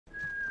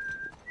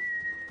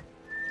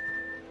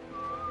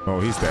Oh,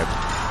 he's dead.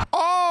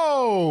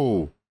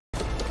 Oh!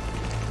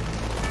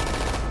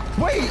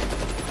 Wait!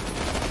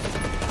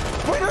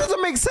 Wait, that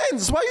doesn't make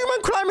sense. Why are you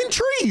man climbing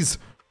trees?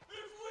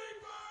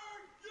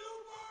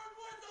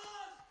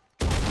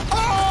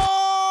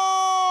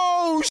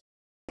 Oh!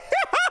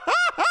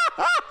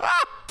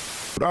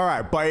 All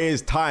right, but it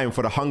is time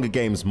for the Hunger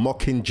Games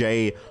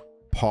Mockingjay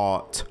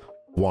Part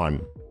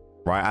 1.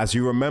 Right, as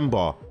you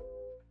remember,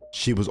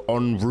 she was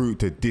en route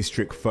to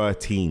District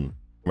 13.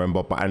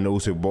 Remember, but and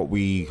also what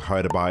we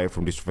heard about it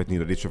from District 13,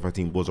 that District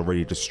 13 was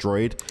already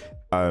destroyed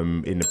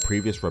in the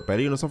previous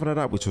rebellion or something like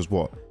that, which was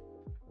what,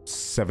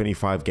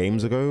 75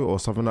 games ago or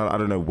something like that. I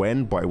don't know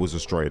when, but it was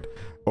destroyed.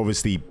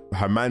 Obviously,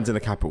 her man's in the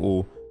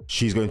capital.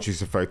 She's going to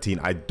District 13.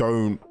 I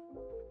don't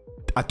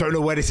know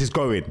where this is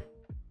going.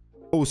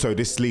 Also,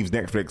 this leaves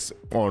Netflix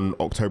on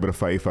October the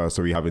 31st,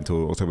 so we have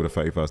until October the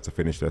 31st to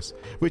finish this,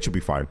 which will be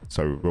fine.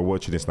 So we're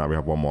watching this now. We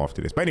have one more after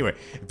this. But anyway,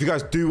 if you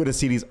guys do want to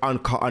see these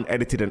uncut,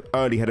 unedited, and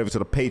early, head over to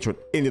the Patreon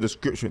in the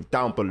description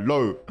down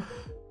below.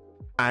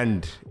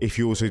 And if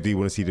you also do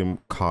want to see them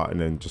cut,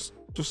 and then just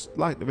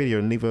like the video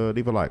and leave a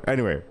like.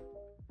 Anyway,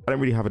 I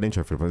don't really have an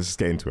intro for it, but let's just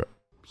get into it.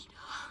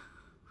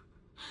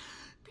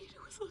 Peter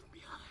was left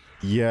behind.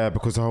 Yeah,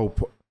 because the whole...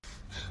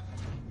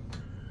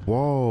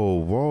 Whoa,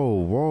 whoa,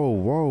 whoa,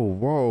 whoa,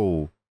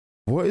 whoa.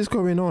 What is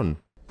going on?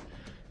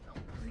 No,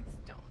 please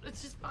don't.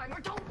 It's just fine.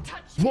 Or don't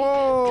touch me.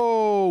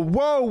 Whoa,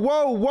 whoa,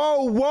 whoa,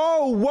 whoa,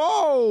 whoa,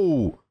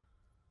 whoa.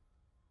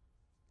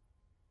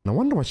 No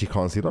wonder why she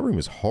can't see. That room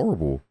is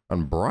horrible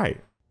and bright.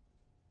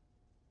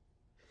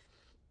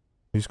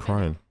 Who's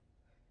crying?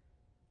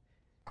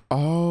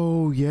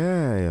 Oh,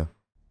 yeah.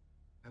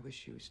 I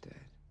wish she was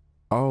dead.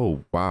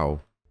 Oh, wow.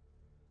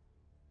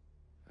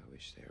 I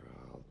wish they were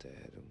all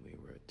dead and we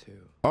were too.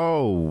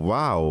 Oh,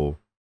 wow.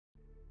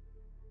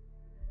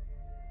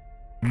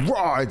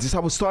 Right, this I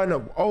was starting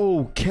to...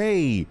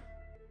 Okay.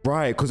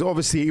 Right, because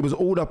obviously it was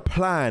all a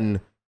plan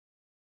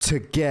to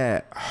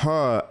get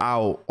her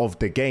out of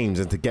the games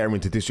and to get her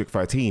into District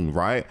 13,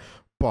 right?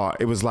 But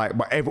it was like,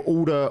 but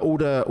all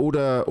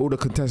the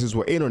contestants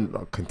were in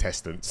on...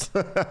 Contestants.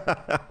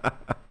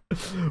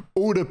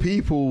 All the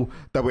people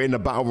that were in the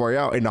Battle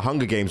Royale, in the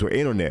Hunger Games, were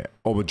in on it.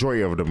 Or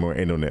majority of them were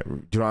in on it.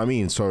 Do you know what I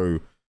mean? So...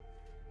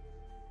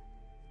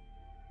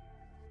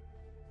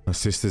 Her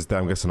sister's there.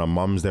 I'm guessing her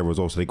mum's there was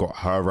also. They got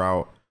her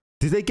out.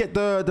 Did they get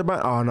the man?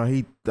 Oh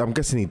no, I'm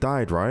guessing he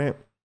died, right?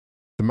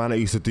 The man that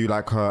used to do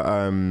like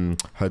her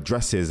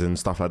dresses and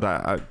stuff like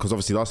that. Because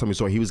obviously last time we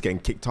saw, he was getting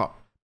kicked up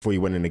before he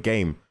went in the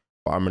game.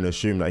 But I'm gonna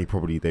assume that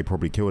they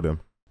probably killed him.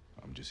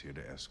 I'm just here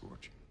to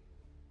escort you.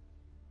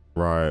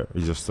 Right.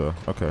 He's just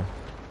okay.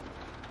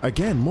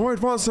 Again, more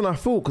advanced than I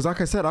thought. Because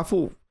like I said, I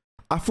thought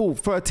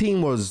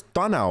 13 was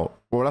done out.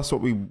 Well, that's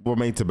what we were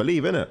made to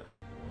believe, innit?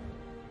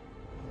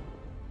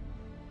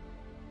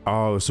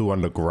 Oh, it's all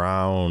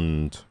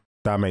underground.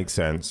 That makes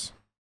sense.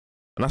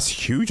 And that's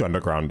huge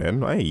underground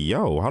then. Hey,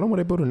 yo, how long were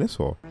they building this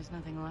for? There's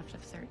nothing left of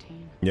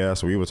 13. Yeah,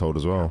 that's what we were told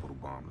as well. Capital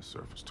bomb the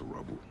surface to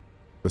rubble.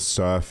 The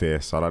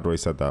surface. I like the way he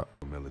said that.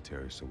 The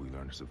military, so we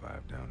learn to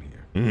survive down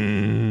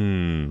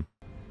here.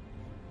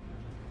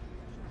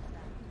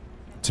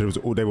 So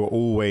they were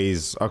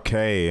always...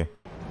 Okay.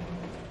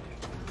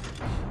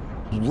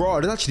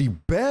 Right, there's actually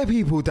bare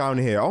people down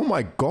here. Oh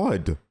my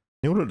God.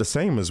 They all look the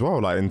same as well,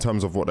 like in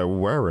terms of what they were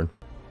wearing.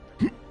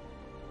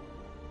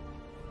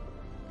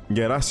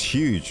 Yeah, that's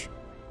huge.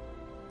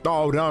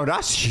 Oh no,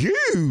 that's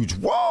huge.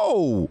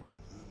 Whoa.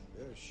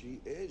 There she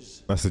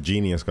is. That's the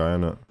genius guy,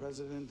 isn't it?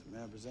 President,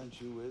 may I present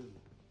you with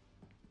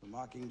the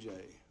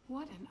Mockingjay.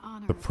 What an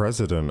honor. The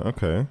president,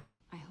 okay.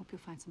 I hope you'll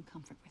find some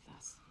comfort with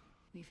us.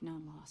 We've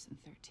known loss in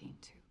 13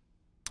 too.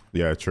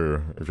 Yeah,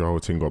 true. If your whole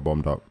team got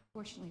bombed up.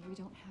 Fortunately, we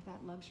don't have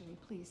that luxury.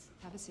 Please,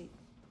 have a seat.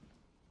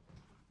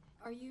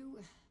 Are you...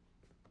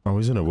 Oh,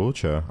 he's in a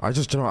wheelchair. I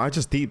just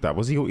deeped that.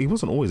 Was he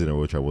wasn't always in a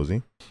wheelchair, was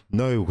he?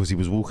 No, because he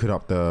was walking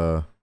up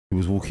the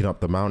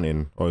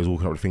mountain, or he was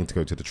walking up the thing to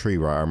go to the tree,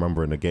 right? I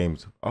remember in the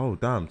games. Oh,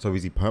 damn. So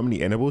is he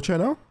permanently in a wheelchair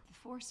now? The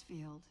force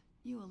field,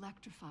 you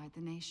electrified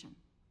the nation.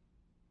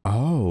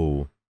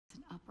 Oh.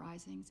 And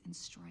uprisings and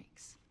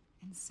strikes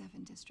in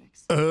 7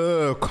 districts.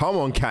 Come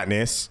on,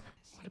 Katniss.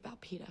 What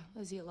about Peter?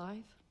 Is he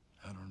alive?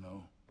 I don't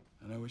know,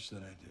 and I wish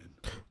that I did.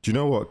 Do you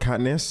know what,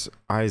 Katniss?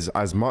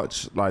 As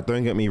much, like,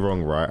 don't get me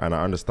wrong, right? And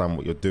I understand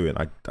what you're doing.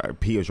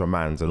 Peter's your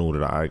man's and all of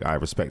that. I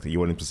respect it. You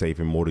want him to save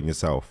him more than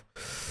yourself.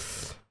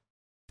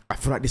 I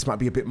feel like this might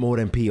be a bit more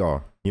than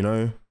Peter, you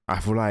know? I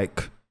feel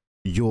like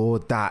you're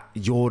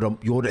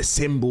the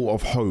symbol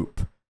of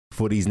hope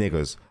for these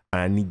niggas.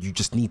 And you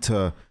just need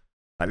to,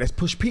 like, let's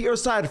push Peter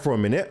aside for a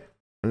minute.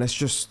 And let's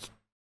just,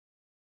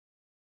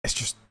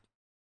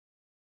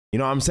 you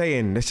know what I'm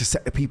saying? Let's just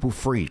set the people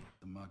free.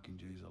 The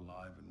Mockingjay's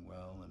alive and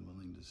well and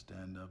willing to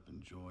stand up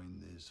and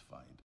join this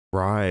fight.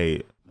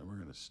 Right. And we're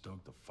gonna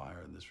stoke the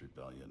fire in this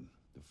rebellion.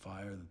 The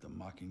fire that the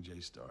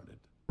Mockingjay started.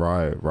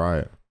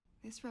 Right.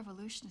 This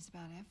revolution is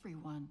about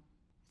everyone.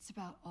 It's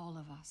about all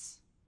of us.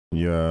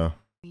 Yeah.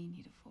 We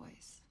need a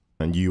voice.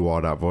 And you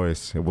are that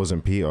voice. It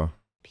wasn't Peter.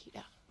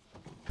 Peter.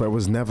 But it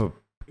was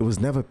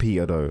never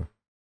Peter though.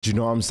 Do you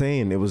know what I'm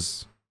saying? It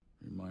was.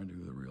 Remind her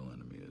who the real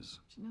enemy is.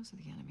 She knows who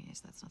the enemy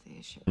is. That's not the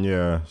issue.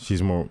 Yeah,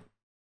 she's more.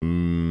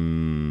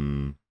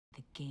 The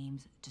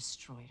games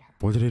destroyed her.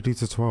 What did they do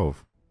to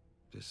 12?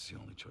 This is the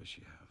only choice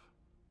you have.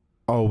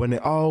 Oh, when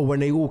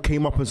they all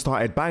came up and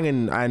started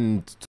banging,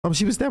 and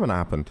she was there when that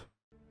happened.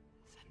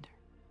 Send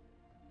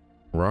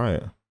her.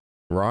 Right.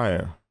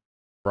 Right,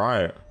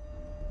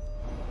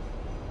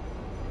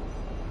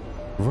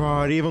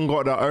 they even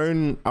got their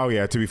own. Oh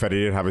yeah, to be fair, they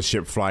did have a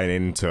ship flying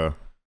into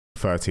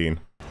 13.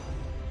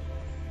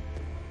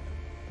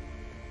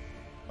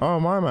 Oh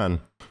my man.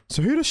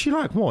 So who does she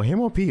like more, him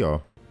or Peter?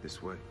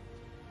 This way.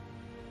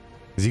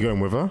 Is he going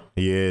with her?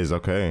 He is,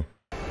 okay.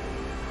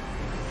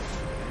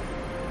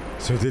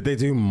 So did they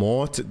do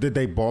more? Did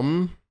they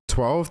bomb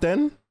 12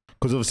 then?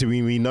 Because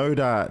obviously we know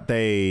that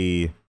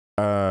they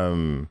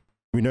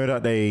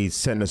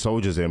sent the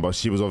soldiers in, but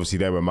she was obviously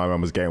there when my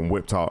man was getting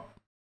whipped up.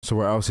 So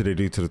what else did they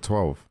do to the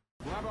 12?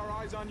 We'll have our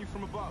eyes on you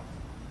from above.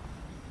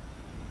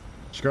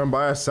 She's going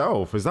by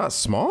herself. Is that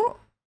smart?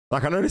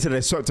 Like, I know they said they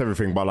swept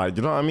everything, but like,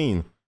 you know what I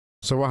mean?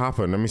 So what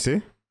happened? Let me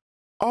see.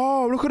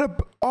 Oh, look at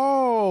the...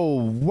 Oh,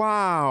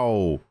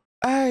 wow.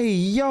 Hey,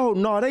 yo,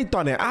 no, they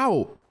done it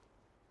out.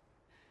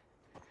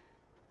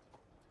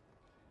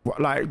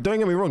 Like, don't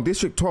get me wrong,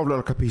 District 12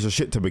 looked like a piece of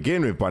shit to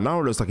begin with, but now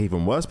it looks like an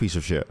even worse piece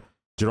of shit.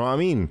 Do you know what I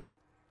mean?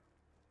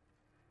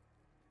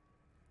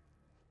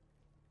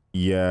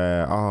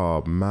 Yeah,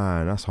 oh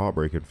man, that's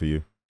heartbreaking for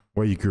you.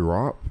 Where you grew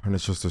up and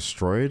it's just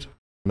destroyed.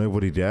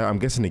 Nobody there. I'm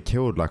guessing they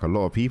killed like a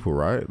lot of people,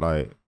 right?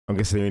 Like, I'm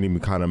guessing they only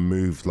kind of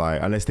moved,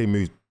 like, unless they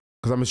moved,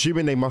 because I'm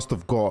assuming they must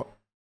have got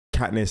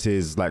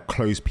Katniss's like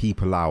close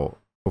people out.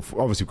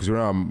 Obviously, because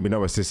we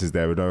know her sister's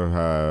there. We know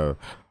her.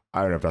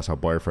 I don't know if that's her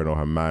boyfriend or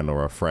her man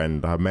or her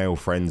friend. Her male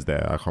friend's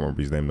there. I can't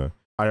remember his name though.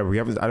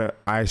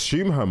 I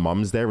assume her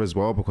mum's there as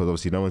well, because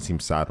obviously no one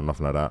seems sad or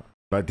nothing like that.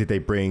 Like, did they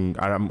bring,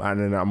 and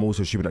then I'm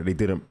also assuming that they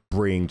didn't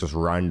bring just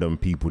random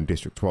people in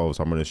District 12,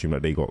 so I'm gonna assume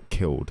that they got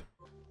killed.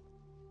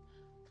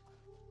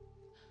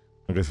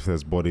 I guess if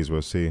there's bodies,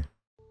 we'll see.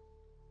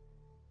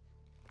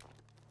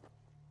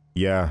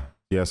 Yeah,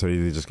 so they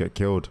did just get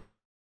killed.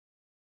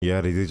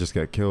 Yeah, they did just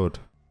get killed.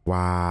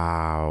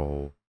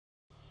 Wow.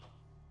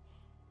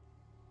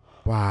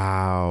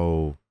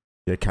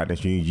 Yeah,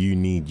 Katniss, you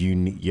need,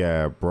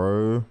 yeah,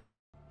 bro.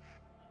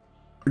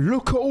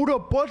 Look at all the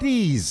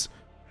bodies.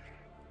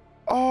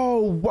 Oh,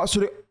 what?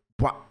 So they,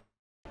 what?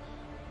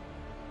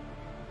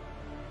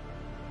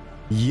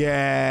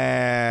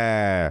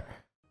 Yeah.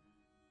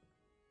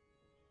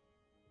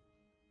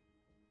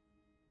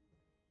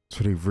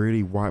 So they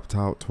really wiped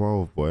out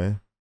 12, boy.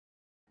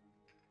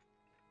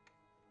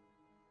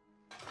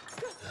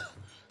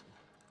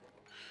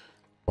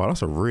 Wow,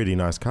 that's a really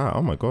nice cat.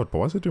 Oh my god, but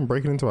why is it doing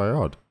breaking into our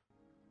yard?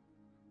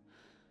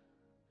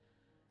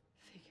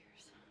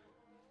 Figures.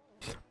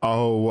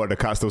 Oh, what? The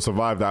cat still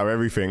survived out of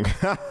everything.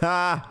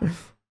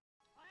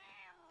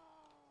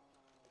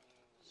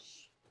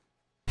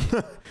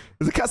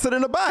 Is the cat still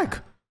in the bag?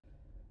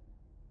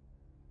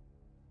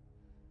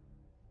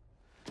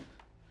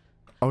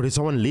 Oh, did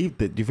someone leave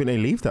that? Do you think they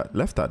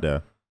left that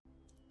there?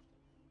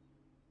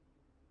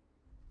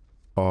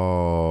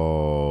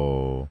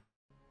 Oh.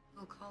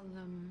 We'll call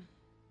them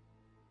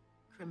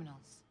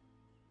criminals.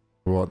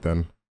 What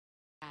then?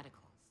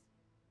 Radicals.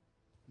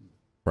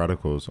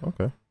 Radicals,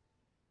 okay.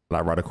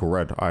 Like Radical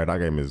Red. Alright, that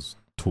game is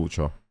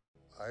torture.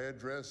 I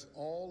address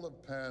all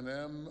of Pan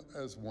Am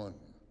as one.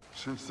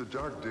 Since the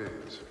dark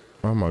days,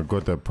 Oh my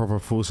god, they're proper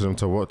forcing them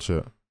to watch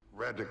it.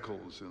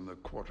 Radicals in the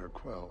Quarter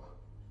Quell.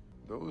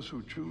 Those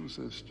who choose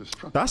this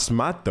destruction. That's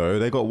mad though.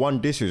 They got one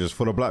district just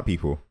full of black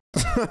people.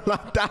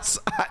 Like, that's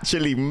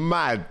actually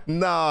mad.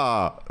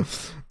 Nah.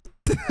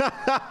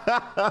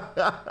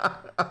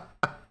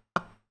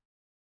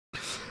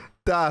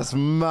 That's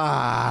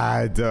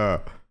mad. I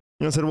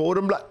said, well, all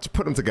them black,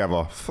 put them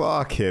together.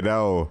 Fucking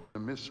hell.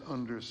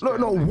 Look,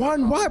 not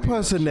one white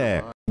person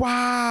there.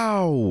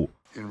 Wow.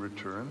 In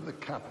return, the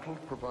capital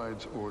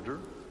provides order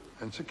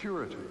and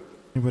security.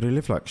 Yeah, but they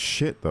live like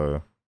shit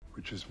though.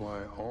 Which is why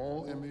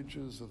all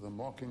images of the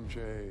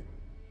Mockingjay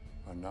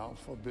are now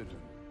forbidden,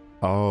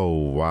 Oh,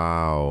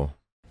 wow.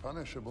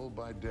 punishable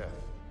by death.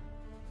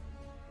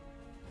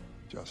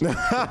 Just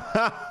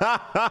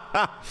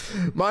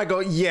My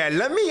god, yeah,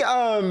 let me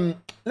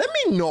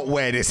not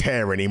wear this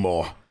hair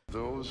anymore.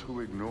 those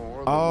who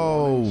ignore the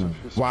warnings Oh, of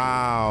history.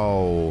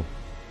 wow.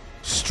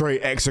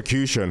 Straight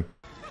execution.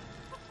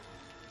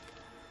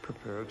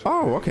 Prepare to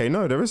Oh, pay. okay,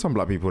 no, there is some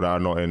black people that are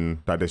not in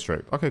that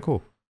district. Okay,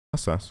 cool.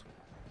 That's nice.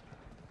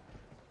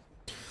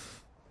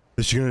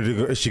 Is she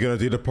gonna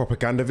do the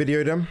propaganda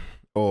video then?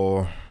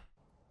 Or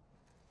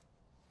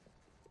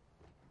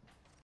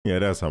yeah,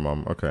 there's her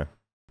mum. Okay.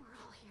 We're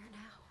all here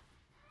now.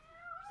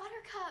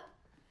 Buttercup.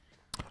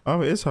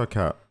 Oh, it is her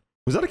cat.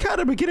 Was that a cat at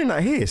the beginning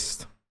that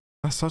hissed?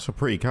 That's such a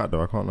pretty cat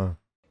though, I can't know.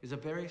 Is a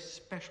very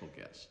special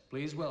guest.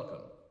 Please welcome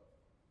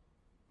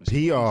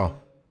Peter. Mr.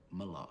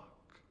 Malak.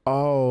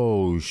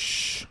 Oh,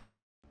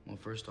 Well,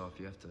 first off,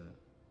 you have to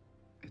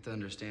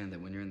understand that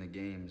when you're in the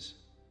games,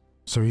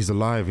 so he's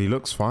alive. He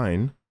looks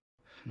fine.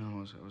 No,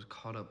 I was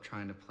caught up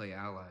trying to play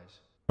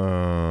allies.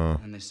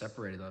 And they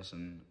separated us,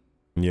 and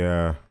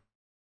yeah.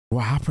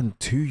 What happened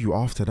to you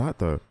after that,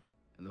 though?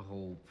 the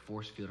whole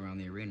force field around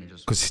the arena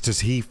just... Because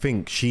does he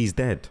think she's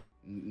dead?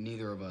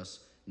 Neither of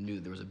us knew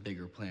there was a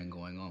bigger plan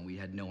going on. We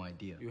had no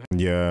idea.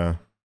 Yeah.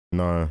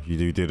 No,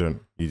 you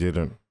didn't. You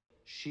didn't.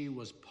 She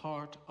was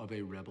part of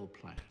a rebel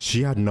plan.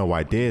 She had no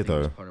idea,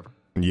 though.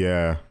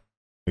 Yeah,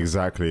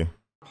 exactly.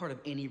 Part of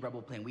any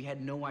rebel plan. We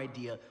had no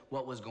idea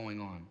what was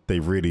going on. They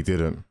really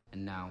didn't.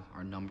 And now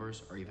our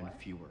numbers are even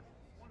fewer.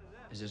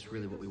 Is this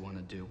really what we want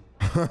to do?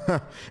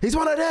 He's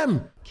one of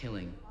them.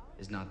 Killing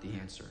is not the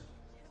answer.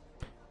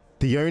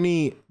 The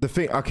only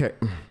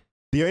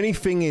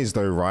thing is,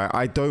 though, right?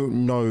 I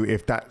don't know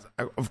if that,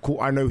 of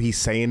course, I know he's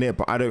saying it,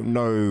 but I don't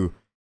know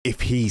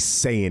if he's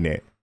saying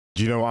it.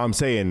 Do you know what I'm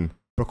saying?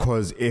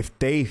 Because if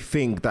they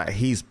think that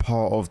he's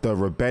part of the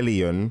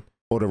rebellion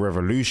or the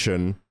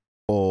revolution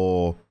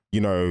or,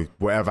 you know,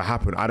 whatever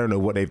happened, I don't know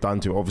what they've done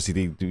to it.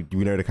 Obviously,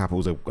 we know the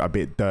Capitol's a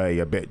bit dirty,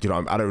 a bit, you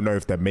know, I don't know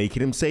if they're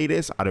making him say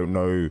this. I don't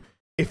know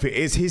if it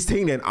is his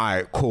thing, then all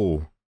right,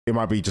 cool. It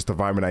might be just the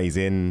environment that he's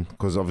in,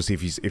 because obviously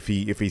if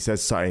he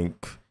says something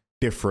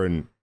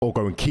different or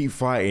go and keep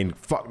fighting,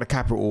 fuck the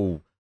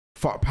Capitol,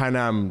 fuck Pan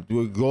Am,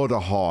 you're the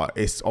heart,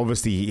 it's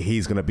obviously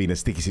he's gonna be in a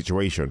sticky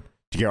situation.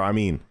 Do you get what I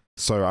mean?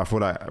 So I feel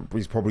like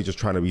he's probably just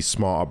trying to be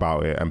smart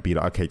about it and be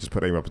like, okay, just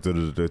put him up,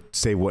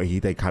 say what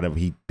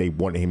they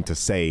want him to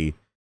say,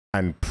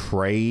 and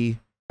pray.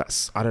 Do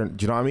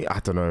you know what I mean? I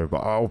don't know, but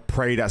I'll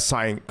pray that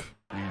something.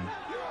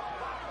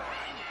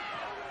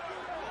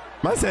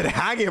 Man said,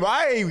 hang him.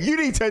 Hey, you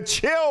need to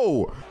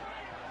chill.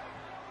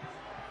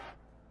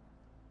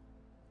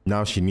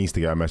 Now she needs to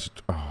get a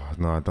message. Oh,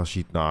 no, does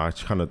she? No,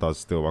 she kind of does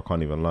still. I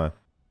can't even lie.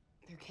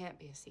 There can't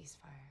be a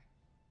ceasefire.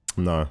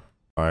 No,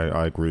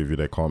 I agree with you.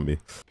 There can't be.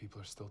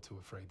 People are still too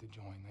afraid to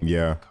join.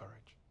 Yeah.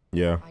 Courage.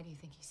 Yeah. Why do you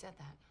think he said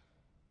that?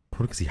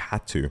 Probably because he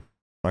had to.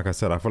 Like I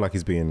said, I feel like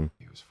he's being...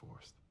 He was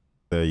forced.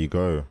 There you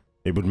go.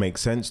 It would make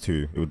sense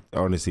to. It would,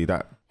 honestly,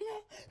 that...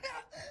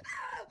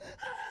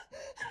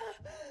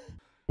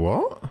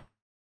 What?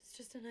 It's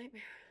just a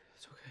nightmare.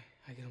 It's okay.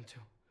 I get them too.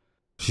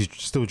 She's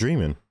still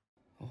dreaming.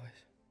 Always.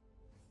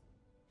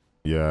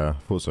 Yeah, I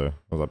thought so. I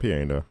was like, Peter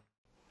ain't there.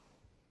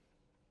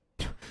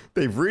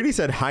 They've really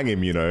said hang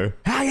him, you know.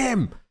 Hang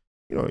him!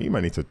 You know, you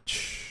might need to...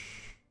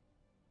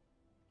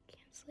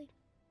 Can't sleep.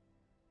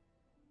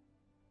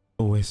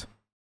 Always.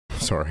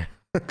 Sorry.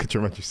 Could you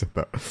imagine you said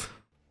that?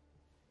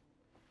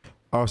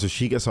 Oh, so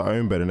she gets her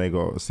own bed and they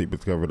got to sleep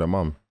together with their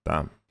mum.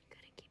 Damn. Good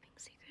at keeping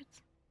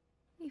secrets.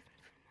 Even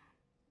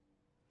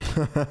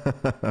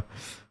from mom.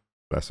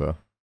 Bless her.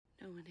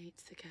 No one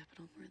hates the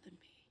Capitol more than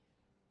me.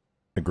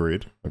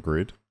 Agreed.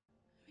 Agreed.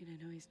 I mean,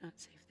 I know he's not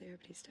safe there,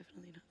 but he's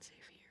definitely not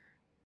safe here.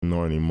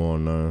 Not anymore,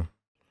 no. You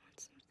want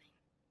something?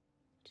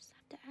 Just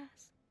have to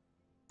ask.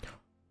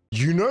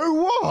 You know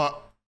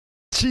what?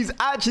 She's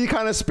actually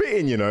kind of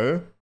spitting, you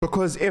know?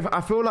 Because if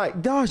I feel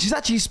like, no, she's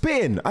actually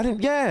spitting.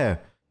 Yeah.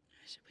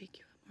 I should wake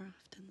you up more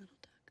often, little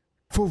duck.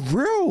 For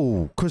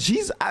real. Because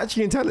she's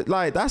actually intelligent.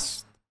 Like,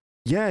 that's,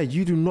 yeah,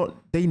 you do not,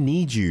 they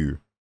need you.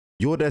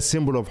 You're their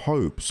symbol of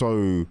hope.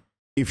 So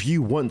if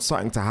you want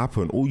something to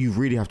happen, all you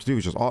really have to do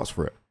is just ask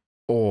for it.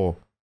 Or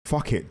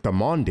fuck it,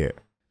 demand it.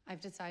 I've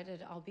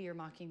decided I'll be your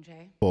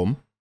Mockingjay, Boom.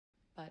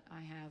 but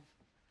I have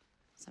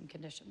some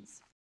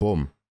conditions.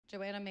 Boom.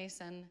 Joanna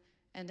Mason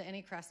and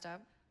Annie Cresta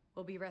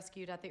will be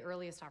rescued at the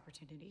earliest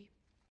opportunity.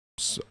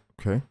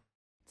 Okay.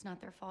 It's not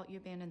their fault you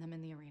abandoned them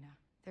in the arena.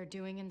 They're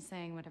doing and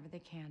saying whatever they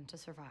can to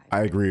survive.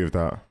 I agree with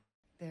that.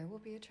 There will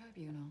be a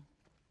tribunal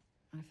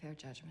on a fair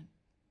judgment.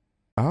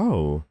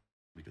 Oh.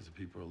 Because if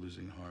people are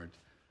losing heart,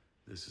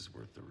 this is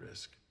worth the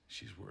risk.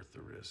 She's worth the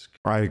risk.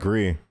 I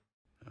agree.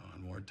 You know,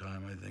 in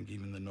wartime, I think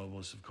even the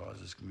noblest of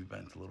causes can be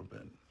bent a little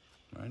bit,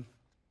 right?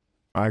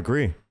 I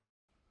agree.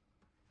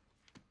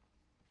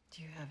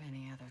 Do you have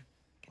any other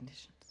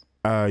conditions?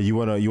 You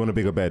want a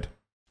bigger bed?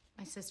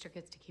 My sister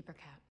gets to keep her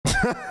cat.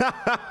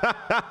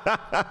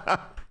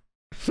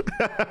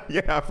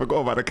 Yeah, I forgot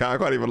about the cat. I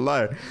can't even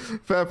lie.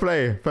 Fair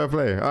play. Fair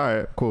play. All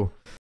right, cool.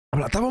 I'm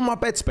like, that was my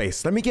bed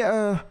space. Let me get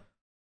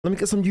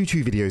some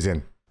YouTube videos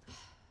in.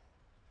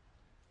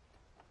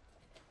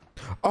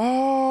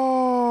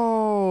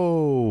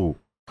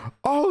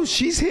 Oh,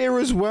 she's here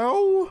as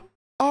well.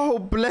 Oh,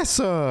 bless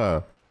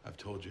her. I've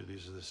told you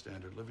these are the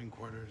standard living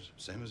quarters,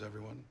 same as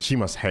everyone. She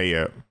must hate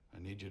it. I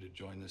need you to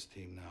join this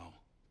team now.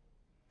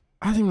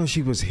 I didn't know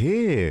she was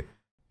here.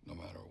 No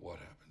matter what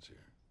happens here.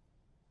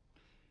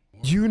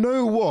 You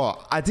know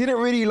what? I didn't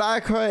really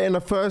like her in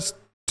the first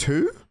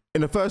two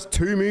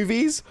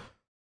movies,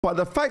 but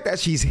the fact that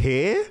she's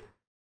here,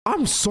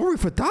 I'm sorry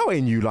for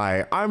doubting you.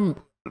 Like, I'm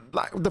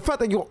like the fact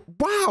that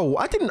wow,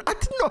 I did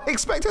not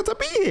expect her to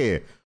be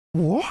here.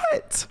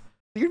 What?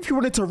 If you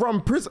wanted to run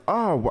prison,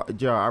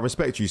 yeah, I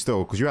respect you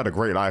still because you had a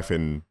great life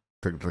in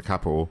the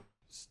Capitol.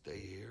 Stay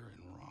here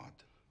and rot.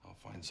 I'll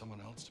find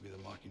someone else to be the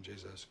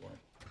Mockingjay's escort.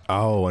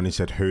 Oh, and he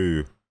said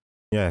who?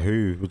 Yeah,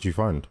 who would you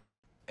find?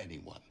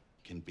 Anyone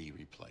can be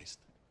replaced.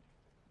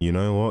 You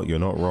know what? You're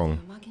not wrong.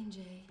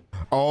 Mockingjay.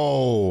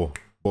 Oh,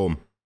 boom.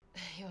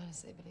 You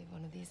honestly believe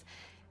one of these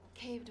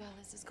cave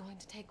dwellers is going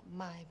to take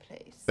my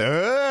place?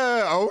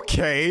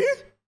 Okay.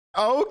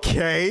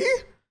 Okay.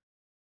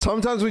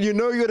 Sometimes when you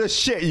know you're the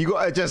shit, you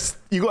gotta just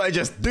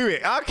do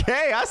it.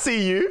 Okay, I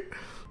see you.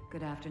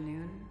 Good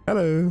afternoon.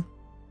 Hello.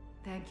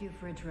 Thank you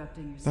for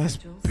interrupting your That's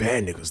schedules.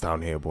 bare niggas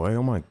down here, boy.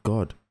 Oh my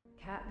god.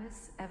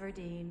 Katniss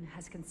Everdeen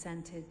has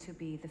consented to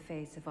be the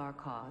face of our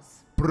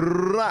cause.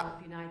 Brrrah.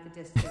 Help unite the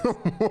district.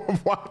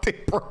 Why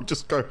did bro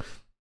just go?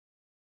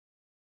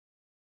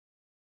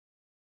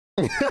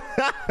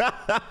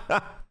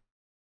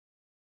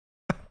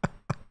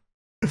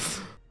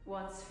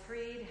 Once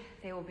freed,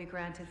 they will be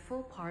granted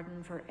full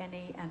pardon for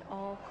any and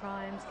all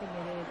crimes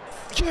committed.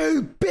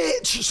 You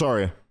bitch!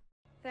 Sorry.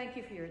 Thank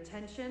you for your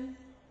attention.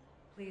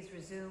 Please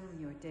resume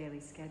your daily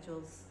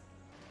schedules.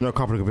 No, a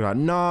couple could be like,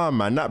 nah,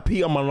 man, that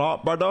Peter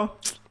Malart, brother,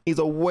 he's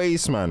a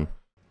waste, man.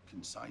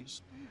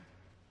 Concise.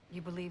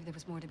 You believe there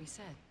was more to be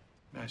said?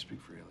 May I speak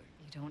freely?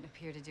 You don't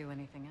appear to do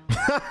anything else.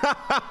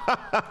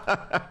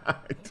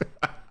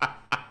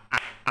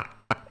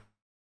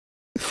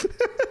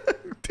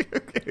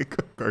 Okay,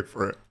 go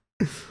for it.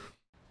 You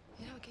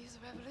know what gives a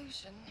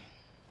revolution?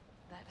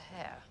 That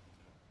hair.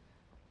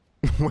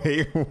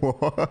 Wait,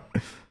 what?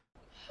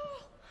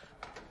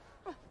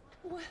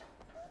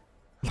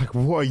 Like,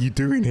 what are you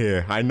doing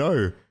here? I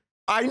know.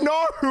 I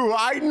know.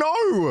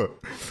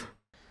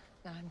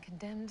 Now I'm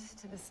condemned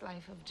to this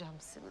life of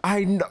jumps.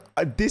 I know.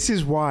 This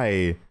is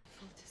why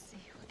To see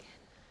you again.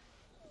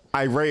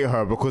 I rate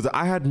her, because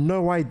I had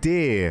no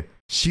idea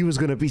she was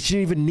gonna be. She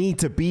didn't even need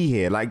to be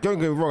here. Like, don't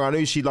get me wrong. I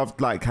know she loved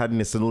like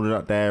Katniss and all of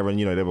that there, and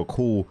you know they were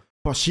cool.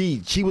 But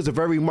she was a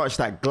very much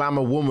that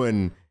glamour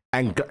woman,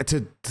 and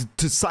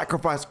to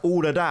sacrifice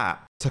all of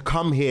that to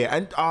come here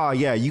and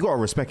yeah, you gotta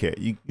respect it.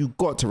 You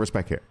got to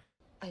respect it.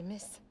 I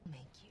make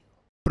you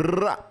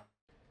Brrrah.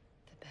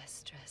 the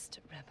best dressed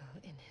rebel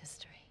in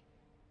history.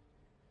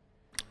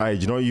 Hey,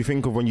 do you know what you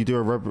think of when you do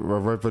a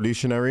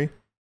revolutionary?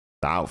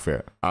 The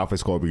outfit.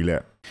 Outfit's gotta be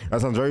lit.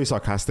 That sounds very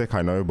sarcastic,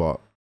 I know, but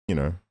you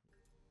know.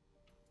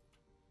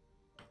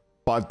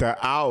 But the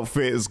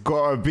outfit's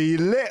gotta be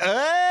lit.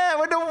 I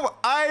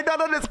know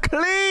that it's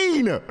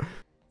clean.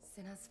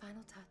 Cinna's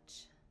final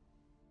touch.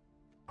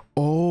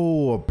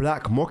 Oh, a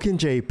black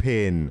Mockingjay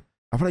pin.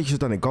 I feel like you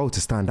should have done it gold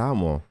to stand out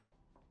more.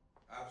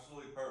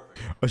 Absolutely perfect.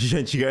 Oh,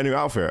 she get a new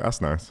outfit. That's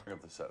nice. Bring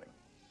up the setting.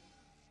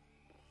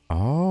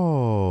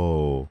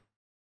 Oh.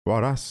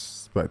 Wow, that's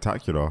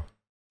spectacular.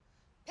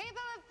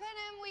 People of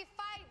Panem, we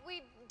fight,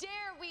 we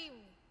dare, we...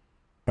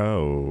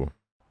 Oh.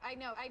 I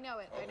know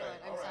it,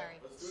 I'm sorry.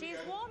 She's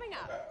warming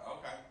up.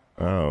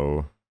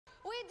 Oh.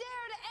 We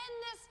dare to end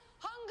this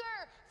hunger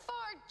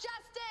for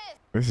justice.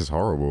 This is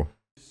horrible.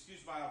 Excuse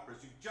my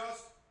outburst. You've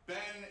just been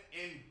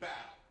in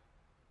battle.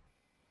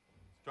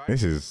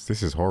 This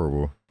is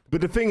horrible.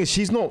 But the thing is,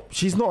 she's not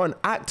an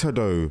actor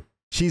though.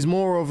 She's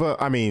more of a,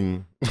 I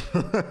mean,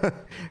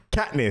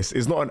 Katniss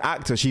is not an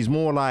actor. She's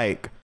more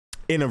like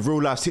in a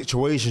real life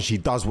situation, she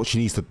does what she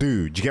needs to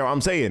do. Do you get what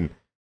I'm saying?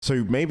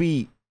 So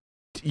maybe,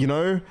 you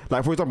know,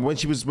 like for example, when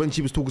she was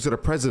talking to the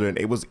president,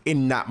 it was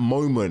in that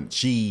moment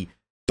she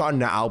done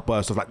that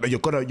outburst of like, no, you're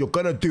gonna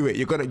do it. Do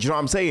you know what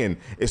I'm saying?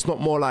 It's not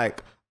more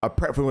like a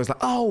prep where it's like,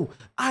 oh,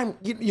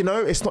 you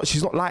know, it's not.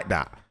 She's not like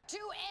that. To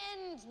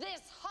end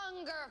this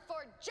hunger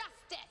for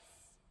justice.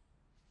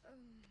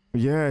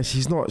 Yeah,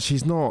 she's not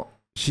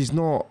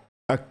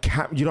a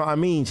cap. You know what I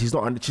mean? She's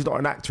not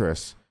an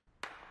actress.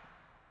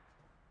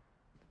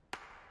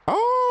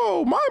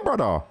 Oh, my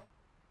brother.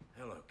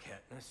 Hello,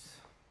 Katniss.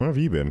 Where have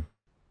you been?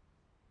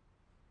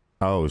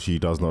 Oh, she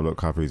does not look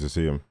happy to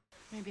see him.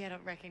 Maybe I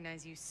don't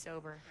recognize you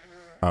sober.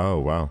 Oh,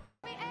 wow.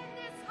 We end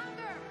this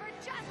hunger for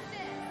justice.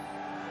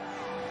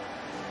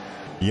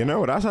 You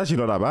know what? That's actually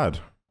not that bad.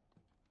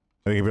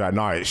 I think you'd be like,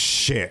 nah, it's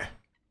shit.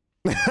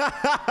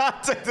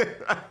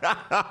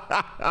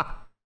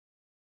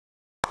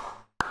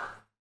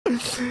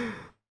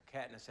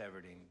 Katniss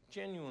Everdeen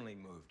genuinely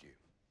moved you.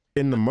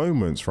 In the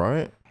moments,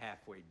 right?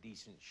 Halfway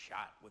decent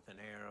shot with an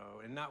arrow,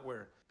 and not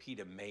where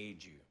Peeta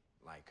made you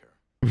like her.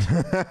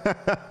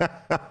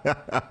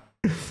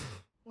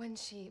 When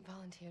she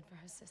volunteered for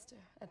her sister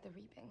at the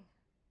reaping.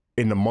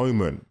 In the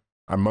moment.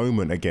 A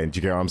moment again. Do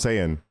you get what I'm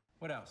saying?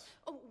 What else?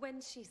 Oh,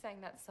 when she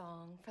sang that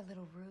song for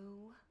little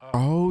Rue.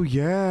 Oh,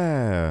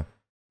 yeah.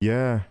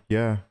 Yeah.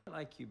 I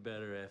like you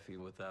better, Effie,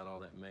 without all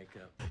that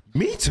makeup.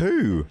 Me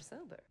too.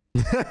 Sober.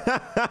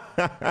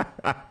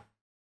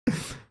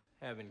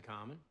 Have in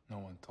common? No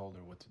one told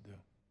her what to do.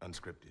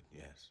 Unscripted,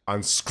 yes.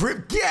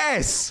 Unscripted.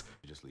 Yes.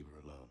 You just leave her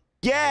alone.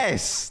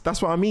 Yes.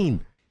 That's what I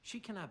mean. She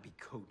cannot be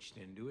coached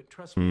into it.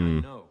 Trust me,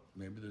 I know.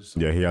 Maybe there's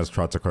some. Yeah, he has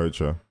tried to coach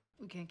her.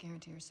 We can't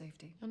guarantee your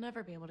safety. You'll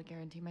never be able to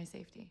guarantee my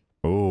safety.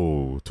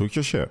 Oh, talk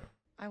your shit.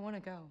 I want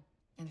to go.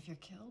 And if you're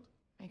killed?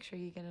 Make sure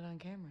you get it on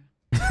camera.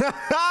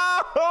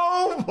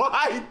 Oh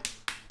my.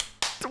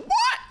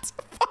 What?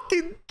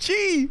 Fucking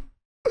G.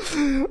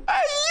 Hey,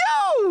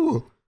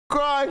 yo. Go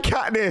on,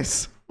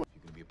 Katniss. If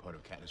you're gonna be a part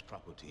of Katniss'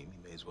 proper team,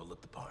 you may as well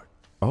look the part.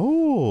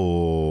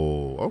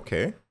 Oh,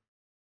 okay.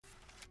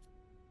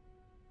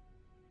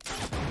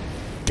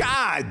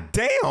 God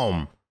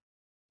damn.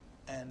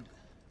 And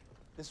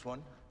this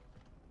one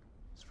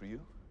is for you.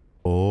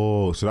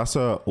 Oh, so that's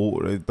an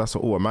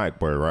automatic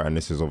boy, right? And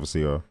this is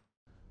obviously a. I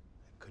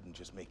couldn't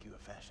just make you a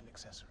fashion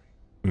accessory.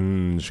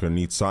 Just gonna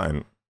need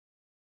something.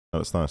 Oh,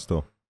 that's nice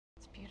still.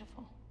 It's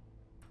beautiful.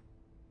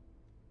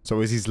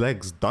 So is his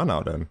legs done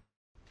out then?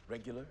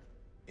 Regular,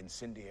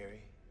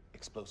 incendiary,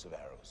 explosive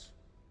arrows.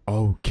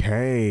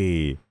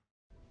 Okay.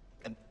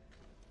 And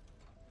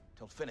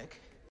tell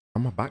Finnick. Oh,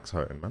 my back's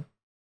hurting, man.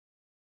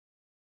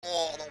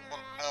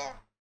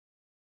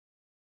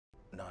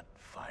 Not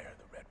fire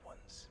the red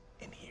ones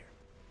in here.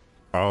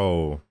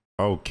 Oh,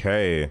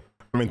 okay.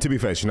 I mean, to be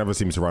fair, she never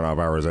seems to run out of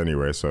arrows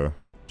anyway, so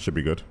should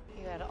be good.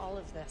 You had all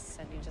of this,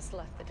 and you just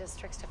left the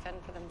districts to fend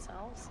for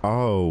themselves?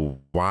 Oh,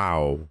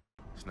 wow.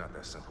 It's not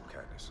that simple,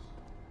 Katniss.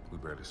 We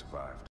barely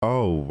survived.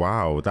 Oh,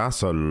 wow.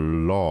 That's a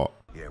lot.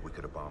 Yeah, we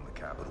could have bombed the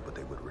Capitol, but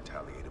they would have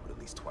retaliated with at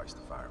least twice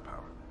the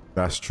firepower.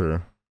 That's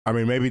true. I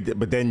mean, maybe,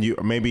 but then you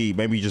maybe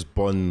you just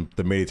bomb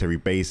the military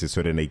bases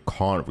so then they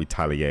can't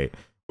retaliate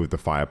with the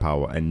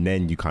firepower, and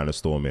then you kind of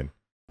storm in.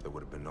 There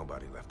would have been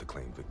nobody left to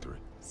claim victory.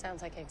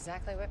 Sounds like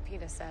exactly what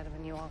Peter said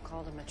when you all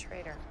called him a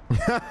traitor.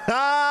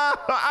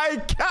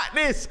 I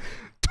Katniss,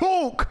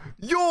 talk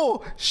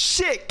your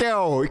shit,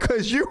 girl,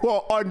 because you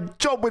are on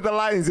job with the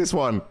lines this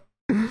one.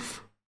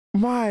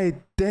 My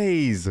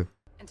days.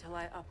 Until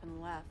I up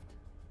and left.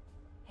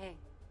 Hey.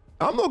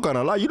 I'm not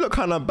gonna lie, you look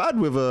kind of bad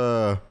with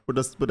the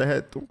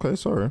head. Okay,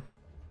 sorry.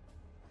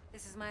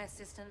 This is my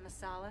assistant,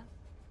 Masala.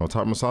 I'll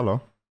type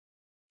masala.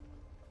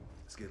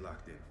 Let's get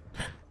locked in.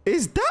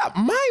 Is that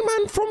my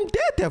man from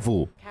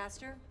Daredevil?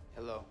 Castor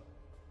Hello.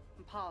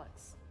 and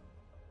Pollux.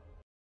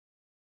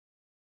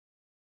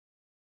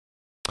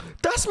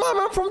 That's my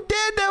man from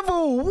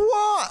Daredevil.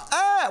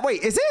 What?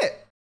 Wait, is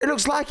it? It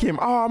looks like him.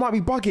 Oh, I might be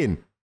bugging.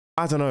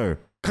 I don't know.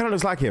 Kind of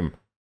looks like him.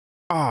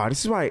 Ah,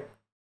 this is why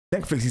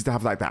Netflix used to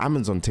have like the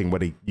Amazon thing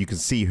where you can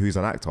see who's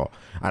an actor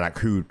and like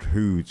who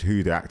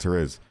the actor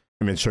is,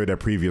 and then show their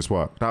previous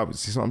work.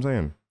 See what I'm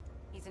saying?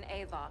 He's an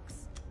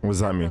Avox. What does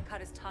that mean?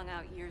 Cut his tongue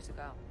out years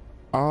ago.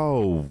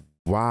 Oh,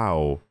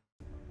 wow.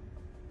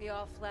 We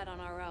all fled on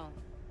our own.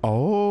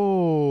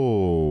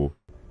 Oh.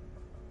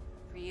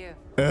 For you.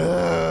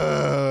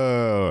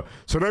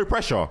 So no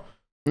pressure.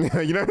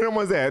 You know, no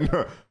one's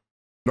there.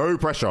 No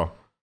pressure.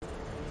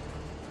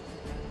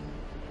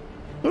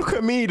 Look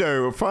at me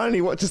though, finally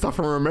watching stuff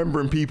and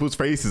remembering people's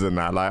faces and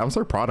that. Like, I'm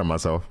so proud of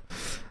myself.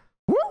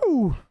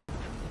 Woo!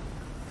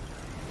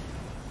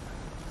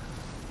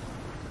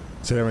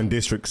 So they're in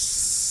District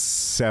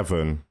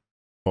 7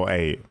 or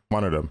 8,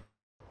 one of them.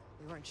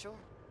 We weren't sure.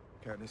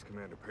 Katniss,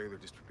 Commander Paler,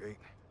 District 8.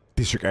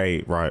 District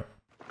 8, right.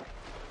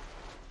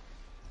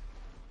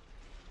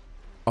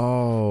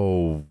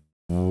 Oh,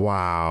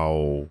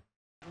 wow.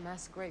 A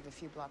mass grave a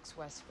few blocks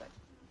west, but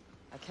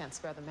I can't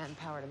spare the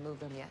manpower to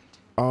move them yet.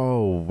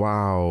 Oh,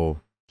 wow.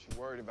 You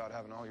worried about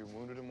having all your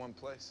wounded in one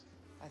place?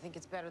 I think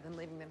it's better than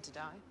leaving them to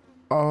die.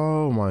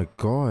 Oh my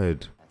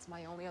God. That's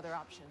my only other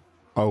option.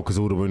 Oh, because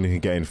all the wounded can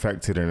get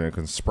infected and it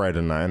can spread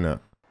and that, innit?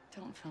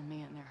 Don't film me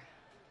in there.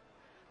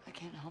 I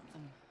can't help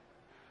them.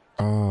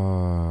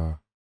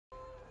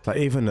 Like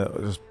even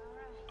just,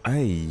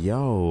 hey,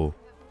 yo.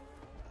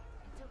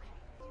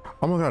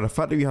 Oh my God, the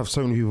fact that you have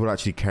so many people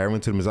actually caring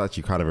to them is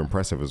actually kind of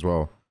impressive as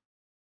well.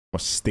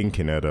 Must stink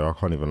in there though, I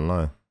can't even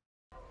lie.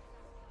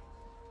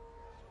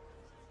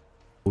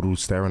 All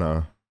staring at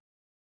her.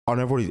 Oh,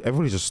 and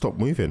everybody just stopped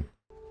moving.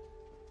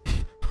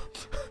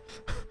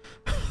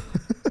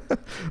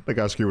 The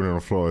guy screaming on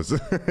the floor is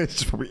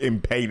just probably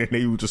in pain, and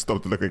they all just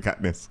stopped to look at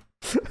Katniss.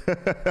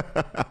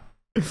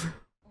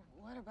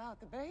 What about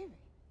the baby?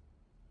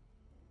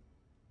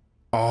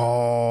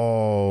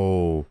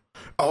 Oh.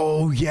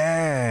 Oh,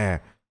 yeah.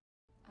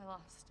 I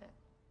lost it.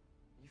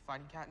 You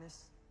fighting Katniss?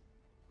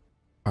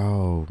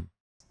 Oh.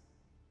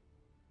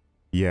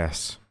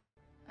 Yes.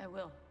 I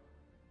will.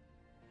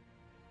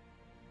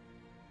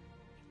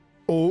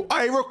 Oh,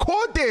 I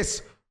record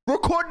this.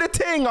 Record the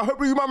thing. I hope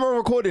you remember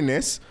recording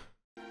this.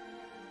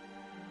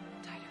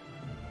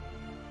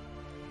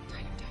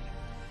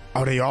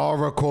 Oh, they are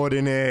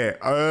recording it.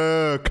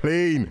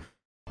 Clean.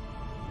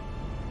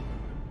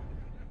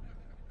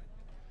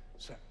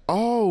 Sir,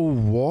 Oh,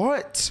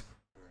 what?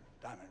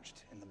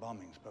 damaged in the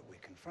bombings, but we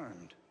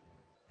confirmed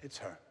it's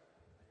her.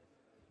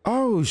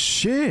 Oh,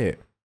 shit.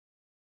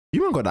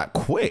 You ain't got that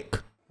quick.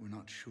 We're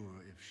not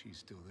sure if she's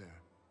still there.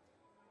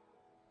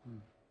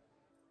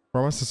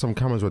 Bro, I must have some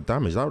cameras were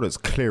damaged. That looks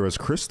clear as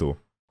crystal.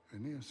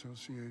 Any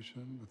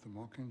association with the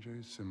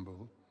Mockingjay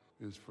symbol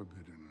is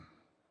forbidden.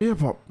 Yeah,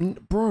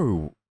 but,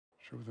 bro.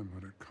 Show them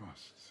what it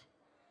costs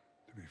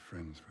to be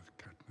friends with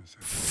Katniss.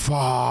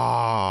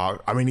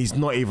 Fuck. I mean, he's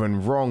not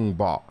even wrong,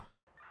 but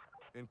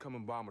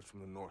Incoming bombers from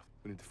the north.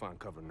 We need to find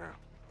cover now.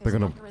 There's a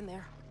bunker in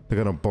there.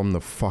 they're gonna bomb the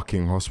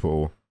fucking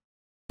hospital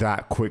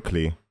that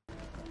quickly.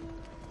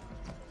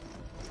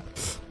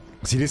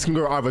 See, this can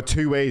go either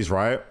two ways,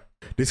 right?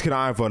 This can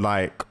either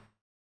like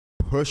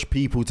push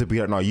people to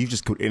be like, no, you've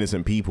just killed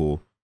innocent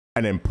people,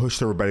 and then push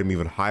the rebellion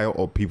even higher,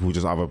 or people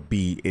just either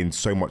be in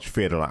so much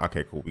fear they're like,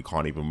 okay, cool, we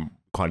can't even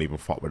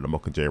fuck with the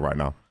Mockingjay right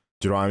now.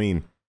 Do you know what I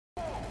mean?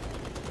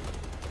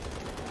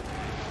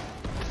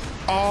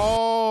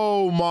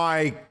 Oh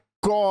my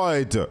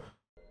god.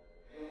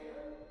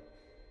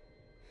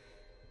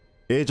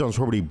 Eardrum's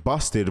probably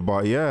busted,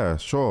 but yeah,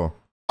 sure.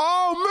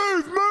 Oh,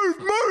 move.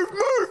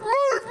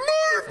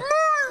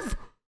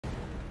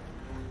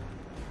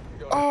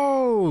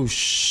 Oh,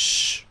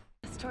 shh.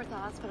 It's towards the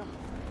hospital.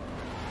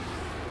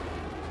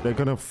 They're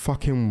gonna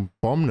fucking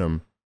bomb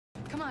them.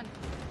 Come on.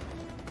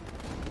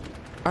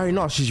 Hey,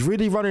 no, she's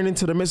really running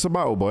into the midst of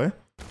battle, boy.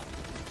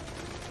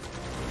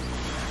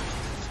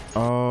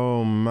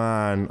 Oh,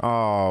 man.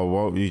 Oh,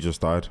 well, you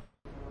just died.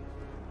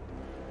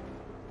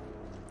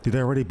 Did they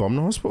already bomb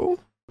the hospital?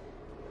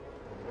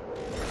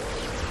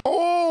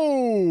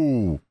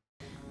 Oh!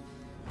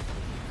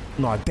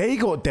 No, they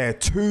got there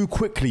too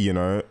quickly, you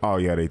know. Oh,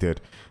 yeah, they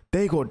did.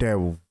 They got there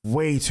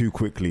way too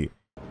quickly.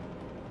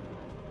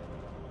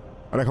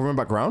 Are they coming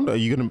back around? Are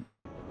you gonna...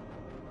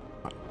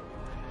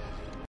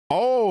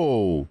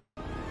 Oh!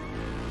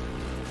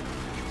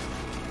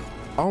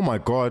 Oh my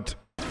god.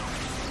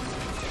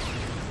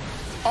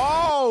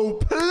 Oh,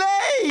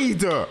 played!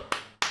 Did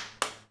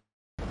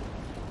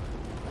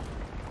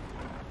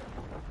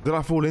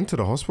I fall into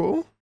the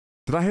hospital?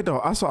 Did I hit the...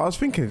 That's what I was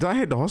thinking. Did I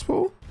hit the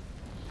hospital?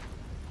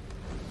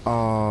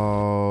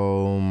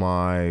 Oh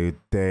my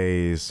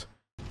days.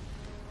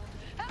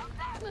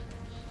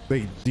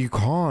 You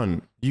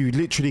can't. You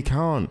literally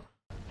can't.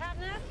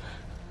 Katniss?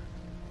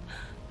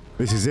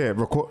 This is it.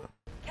 Record.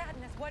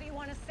 Katniss, what do you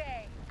want to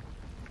say?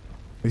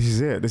 This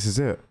is it. This is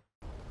it.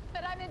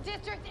 But I'm in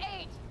District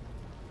 8,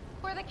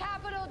 where the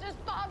Capitol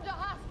just bombed a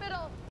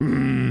hospital.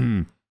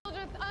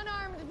 With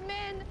unarmed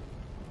men,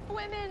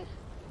 women,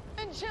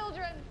 and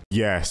children.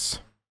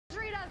 Yes.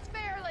 Treat us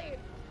fairly.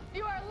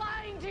 You are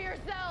lying to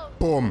yourselves.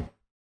 Boom.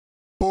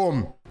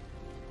 Boom.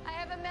 I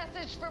have a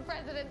message for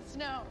President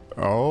Snow.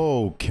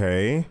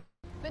 Okay.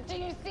 But do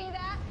you see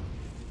that?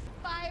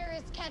 Fire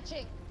is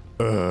catching.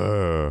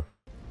 And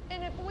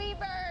if we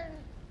burn,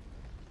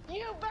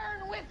 you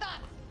burn with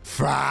us.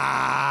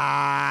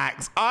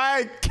 Facts.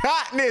 I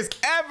Katniss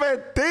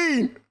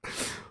Everdeen.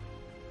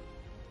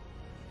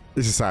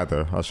 This is sad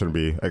though. I shouldn't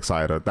be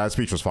excited. That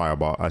speech was fire,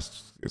 but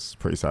it's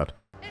pretty sad.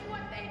 And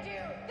what they do,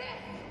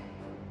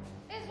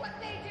 this is what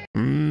they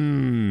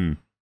do.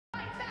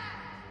 Fight back.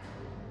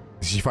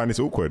 Did she find this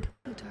awkward?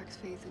 Plutarch's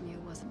faith in you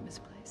wasn't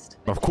misplaced.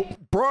 Of course,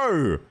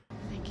 bro.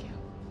 Thank you.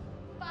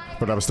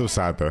 But that was still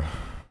sad though.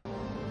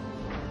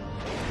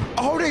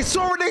 Oh, they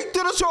saw it. They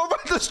did a sort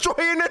of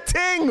destroying the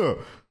thing.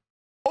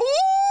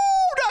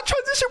 Oh, that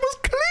transition was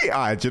clear.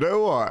 Ah, do you know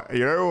what?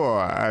 You know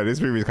what? This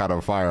movie's kind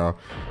of fire.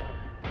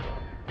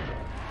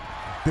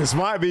 This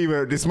might be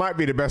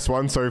the best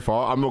one so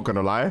far. I'm not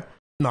gonna lie.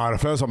 No, the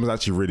first one was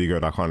actually really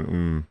good. I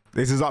can't.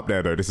 This is up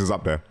there though. This is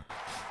up there.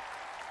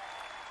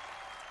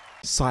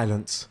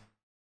 Silence.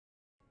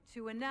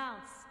 To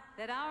announce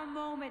that our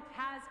moment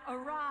has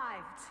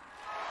arrived.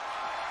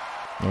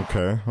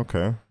 Okay.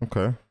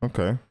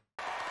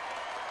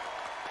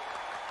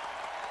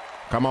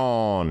 Come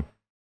on.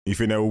 You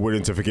think they're all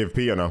willing to forgive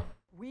Peter now?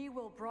 We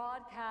will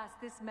broadcast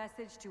this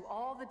message to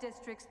all the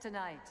districts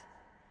tonight.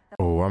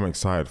 Oh, I'm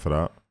excited for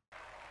that.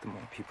 The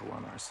more people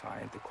on our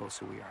side, the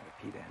closer we are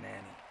to Peter and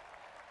Annie.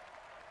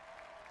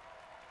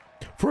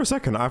 For a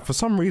second, for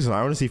some reason,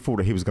 I honestly thought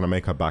that he was going to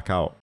make her back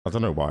out. I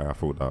don't know why I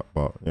thought that,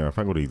 but yeah,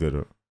 thank God he did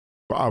it.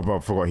 But I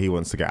forgot he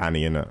wants to get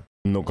Annie in it.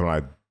 I'm not going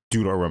to lie,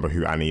 do not remember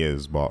who Annie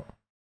is, but...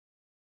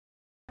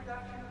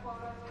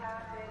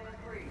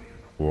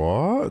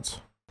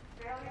 What?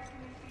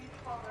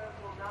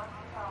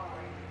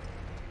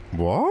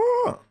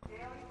 What?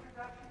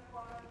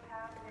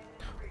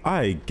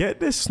 I get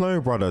this Snow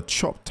Brother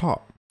chopped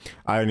up.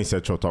 I only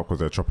said chopped up because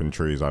they're chopping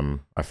trees, I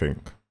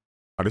think.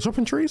 Are they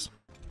chopping trees?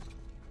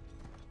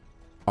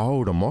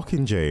 Oh, the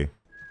Mockingjay.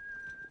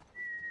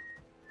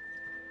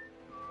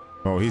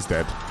 Oh, he's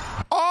dead.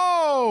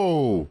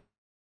 Oh!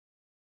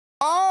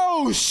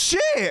 Oh,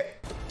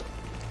 shit!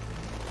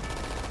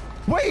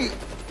 Wait!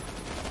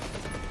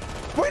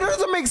 Wait, that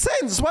doesn't make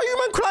sense. Why are you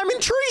man climbing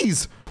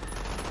trees?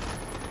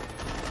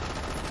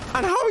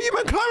 And how are you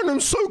man climbing them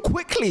so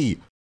quickly?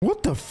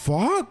 What the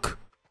fuck?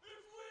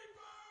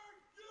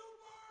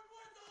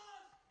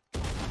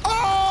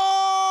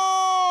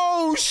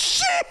 Oh,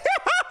 shit!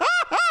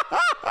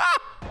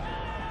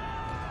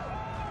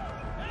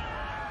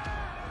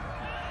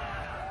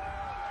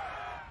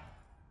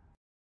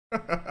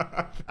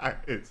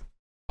 That is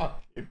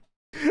fucking...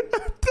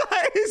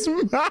 That is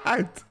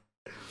mad.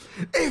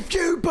 If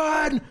you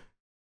burn,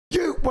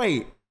 you...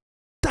 Wait.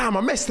 Damn,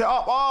 I messed it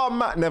up. Oh,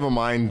 man. Never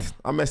mind.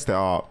 I messed it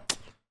up.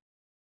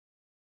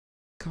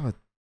 God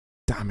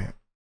damn it.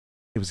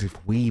 It was if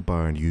we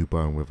burn, you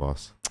burn with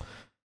us.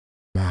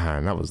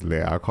 Man, that was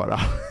lit. I can't...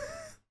 That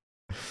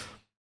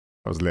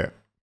was lit.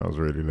 That was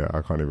really lit.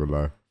 I can't even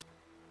lie.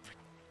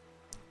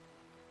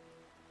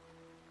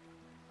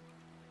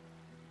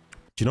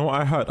 Do you know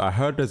what I heard? I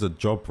heard there's a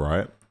job,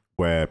 right,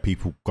 where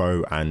people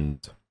go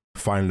and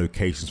find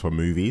locations for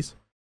movies.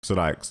 So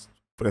like,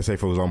 let's say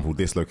for example,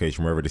 this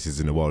location, wherever this is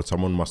in the world,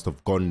 someone must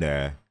have gone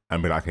there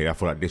and be like, hey, I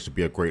feel like this would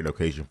be a great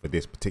location for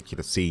this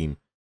particular scene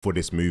for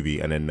this movie.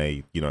 And then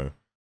they, you know,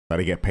 like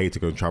they get paid to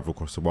go and travel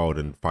across the world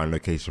and find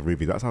locations for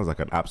movies. That sounds like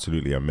an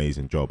absolutely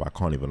amazing job. I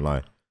can't even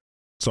lie.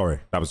 Sorry,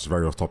 that was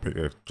very off topic.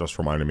 It just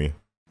reminded me.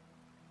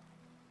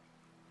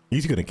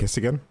 You two gonna kiss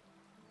again?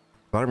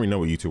 I don't really know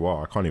what you two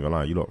are. I can't even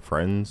lie. You lot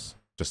friends?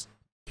 Just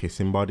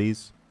kissing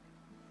buddies?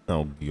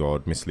 Oh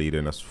God,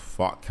 misleading as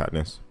fuck,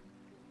 Katniss.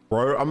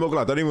 Bro, I'm not gonna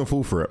lie. Don't even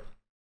fall for it.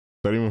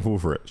 Don't even fall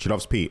for it. She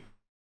loves Pete.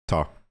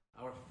 Ta.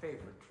 Our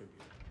favorite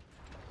tribute.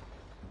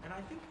 And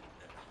I think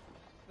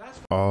that's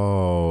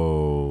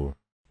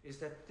is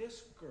that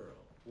this girl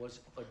was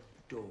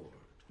adored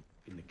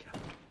in the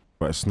capital.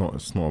 But it's not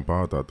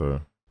about that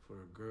though.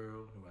 For a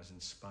girl who has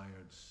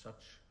inspired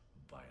such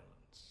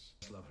violence.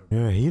 Love her.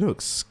 Yeah, he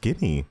looks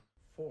skinny.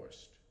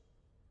 Forced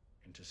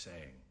into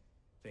saying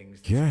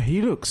things. Yeah,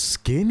 he looks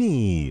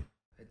skinny.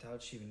 I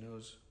doubt she even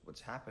knows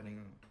what's happening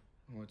or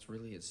what's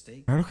really at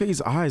stake. Now look at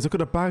his eyes. Look at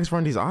the bags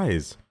around his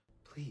eyes.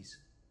 Please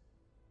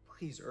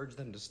urge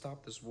them to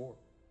stop this war.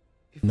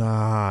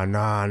 Nah. Do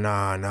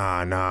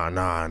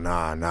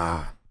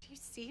you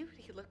see what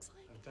he looks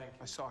like?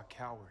 I saw a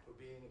coward.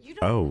 You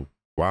don't. Oh,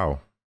 wow.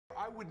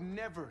 I would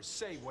never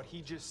say what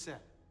he just said.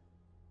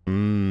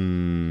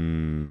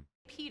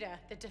 PETA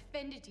that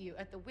defended you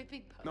at the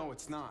whipping post. No,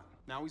 it's not.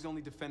 Now he's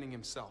only defending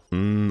himself.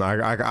 I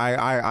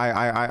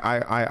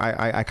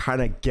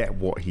kind of get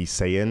what he's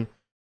saying,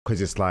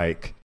 because it's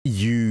like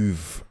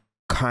you've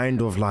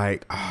kind of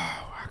like,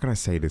 how can I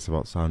say this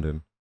without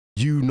sounding?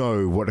 You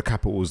know what the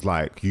capital's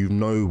like. You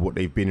know what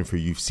they've been through.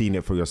 You've seen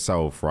it for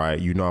yourself, right?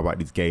 You know about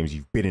these games.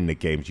 You've been in the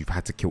games. You've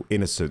had to kill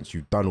innocents.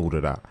 You've done all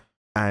of that,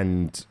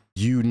 and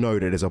you know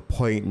that there's a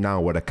point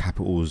now where the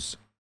capital's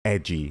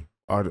edgy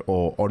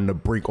or on the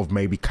brink of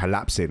maybe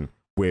collapsing,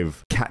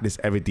 with Katniss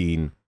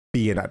Everdeen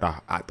being at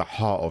the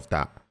heart of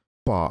that.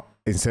 But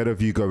instead of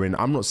you going,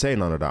 I'm not saying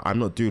none of that, I'm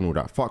not doing all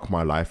that, fuck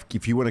my life,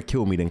 if you want to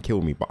kill me, then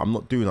kill me, but I'm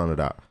not doing none of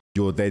that.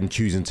 You're then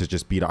choosing to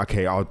just be like,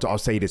 okay, I'll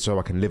say this so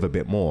I can live a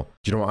bit more.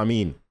 Do you know what I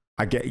mean?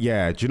 I get,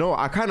 yeah. Do you know what?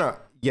 I kind of,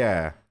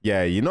 yeah.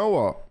 You know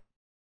what?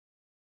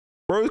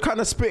 Bro's kind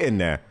of spitting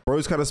there.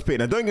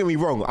 And don't get me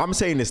wrong, I'm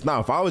saying this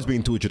now. If I was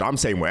being tortured, I'm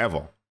saying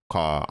whatever.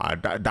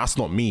 That's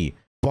not me.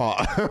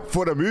 But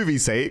for the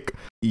movie's sake,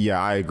 yeah,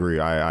 I agree.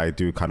 I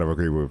do kind of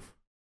agree with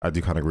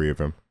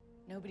him.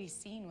 Nobody's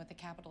seen what the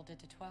Capitol did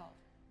to 12.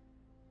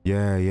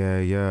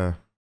 Yeah.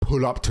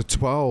 Pull up to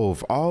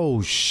 12.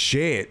 Oh,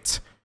 shit.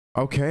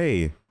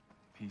 Okay.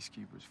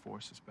 Peacekeepers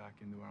forced us back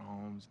into our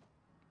homes.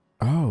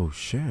 Oh,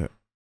 shit.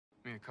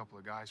 Me and a couple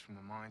of guys from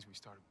the mines, we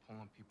started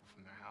pulling people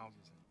from their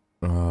houses.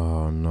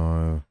 Oh,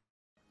 no.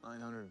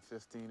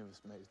 915 of us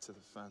made it to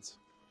the fence.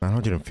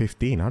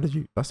 915? How did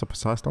you? That's a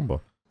precise number.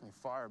 They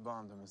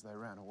firebombed them as they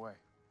ran away.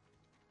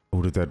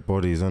 All the dead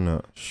bodies, isn't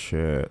it?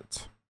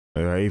 Shit.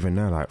 Yeah, even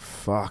they're like,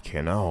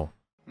 fucking hell.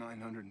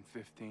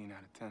 915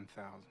 out of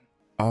 10,000.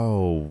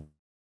 Oh,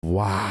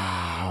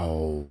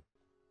 wow.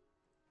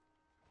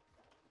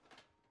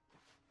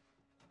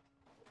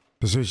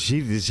 So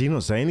did she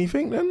not say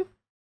anything then?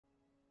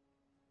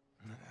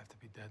 I'd have to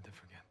be dead to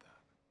forget that.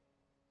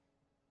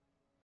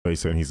 So he's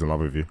saying he's in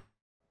love with you?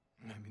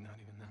 Maybe not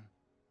even then.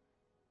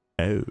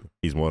 Oh,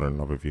 he's more than in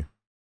love with you.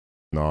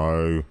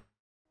 No.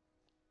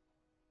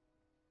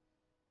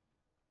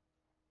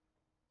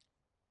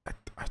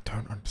 I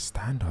don't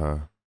understand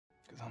her.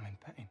 Because I'm in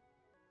pain.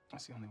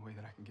 That's the only way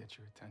that I can get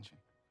your attention.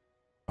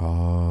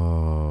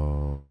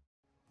 Oh.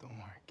 Don't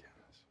worry,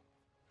 Katniss.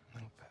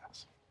 It'll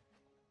pass.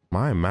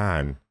 My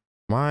man.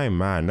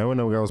 No one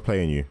else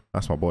playing you.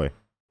 That's my boy.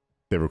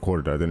 They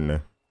recorded that, didn't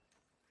they?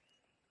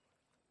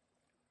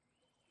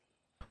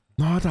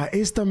 No, that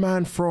is the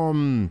man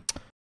from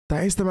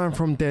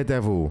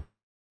Daredevil.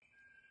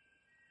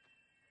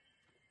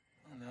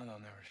 Well, now they'll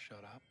never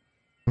shut up.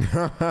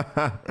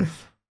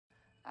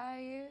 Are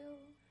you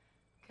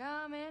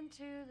coming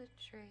to the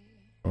tree?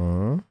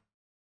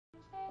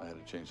 I had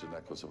to change the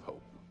necklace of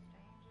hope.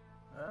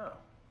 Oh,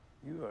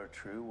 you are a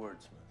true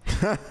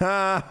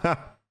wordsmith.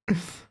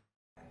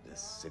 This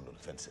signal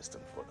defense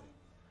system for them,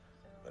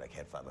 but I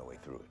can't find my way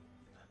through it.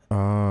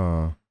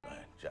 Ah.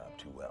 Job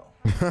too well.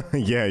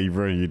 Yeah,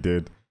 you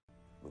did.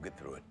 We'll get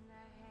through it.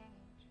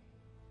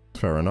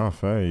 Fair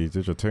enough. Hey, you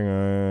did your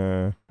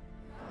thing.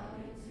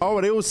 Oh,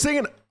 they all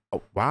singing.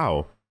 Oh,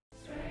 wow.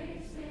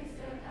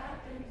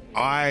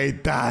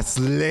 That's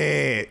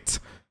lit.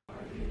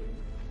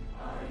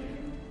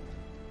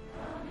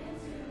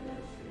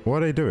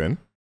 What are they doing?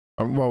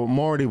 Well,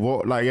 morally,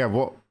 what? Like, yeah,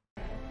 what?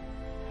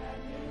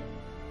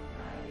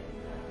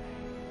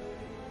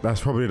 That's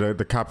probably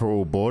the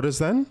capital borders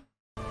then.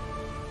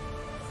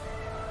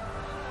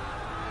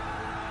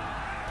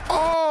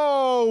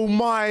 Oh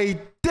my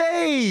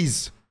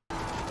days!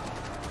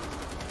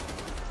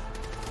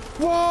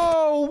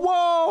 Whoa!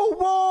 Whoa!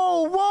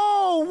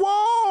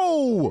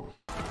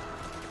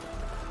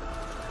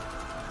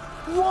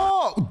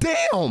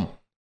 Damn!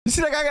 You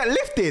see that guy got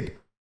lifted?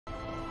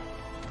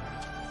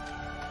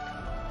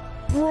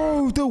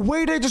 Bro, the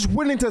way they're just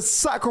willing to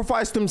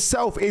sacrifice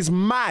themselves is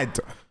mad.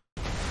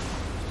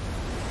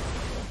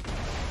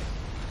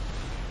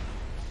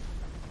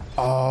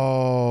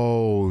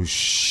 Oh,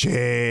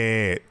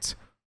 shit.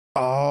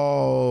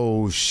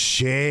 Oh,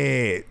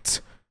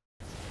 shit.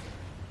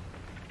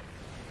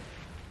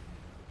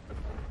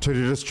 So they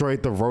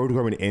destroyed the road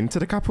going into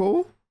the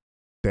Capitol?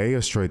 They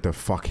destroyed the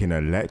fucking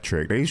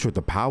electric. They destroyed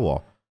the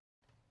power.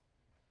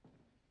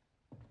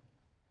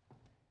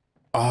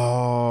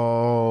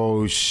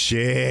 Oh,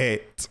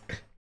 shit.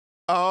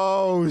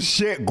 Oh,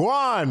 shit. Go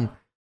on.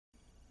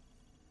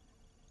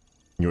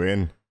 You're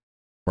in,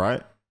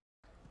 right?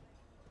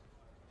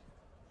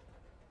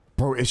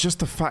 Bro, it's just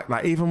the fact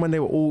that even when they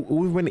were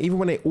even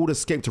when they all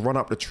escaped to run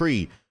up the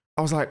tree,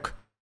 I was like,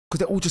 because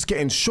they're all just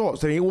getting shot.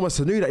 So they almost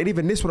knew that. And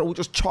even this one, they're all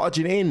just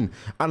charging in.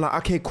 And like,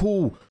 okay,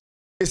 cool.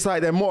 It's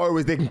like their motto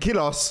is they can kill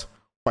us,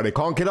 but they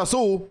can't kill us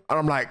all. And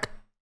I'm like,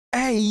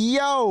 hey,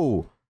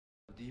 yo.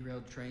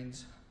 Derailed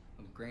trains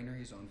of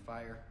granaries on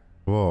fire.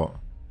 What?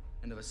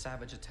 And of a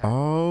savage attack.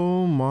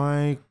 Oh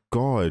my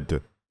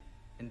God.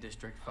 In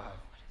District 5.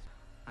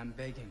 I'm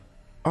begging.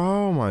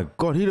 Oh my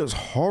God, he looks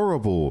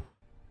horrible.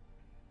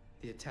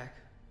 The attack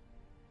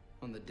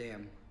on the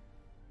dam.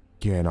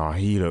 Yeah, nah,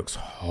 he looks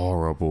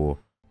horrible.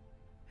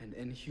 An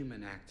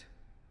inhuman act.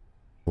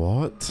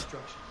 What?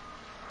 Destruction.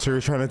 So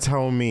you're trying to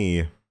tell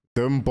me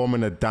them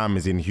bombing a dam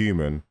is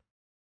inhuman,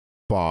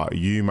 but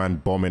you man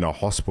bombing a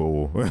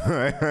hospital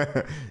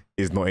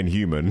is not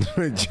inhuman?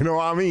 Do you know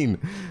what I mean?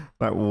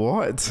 Like,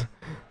 what?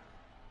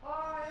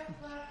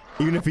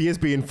 Even if he is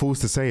being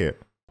forced to say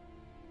it.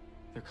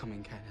 They're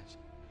coming, Katniss.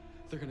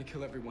 They're gonna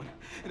kill everyone.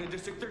 And in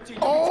District 13.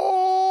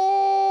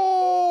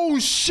 Oh,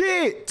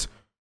 shit!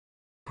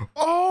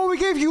 Oh, we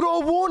gave you a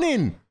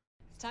warning.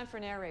 It's time for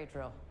an air raid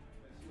drill.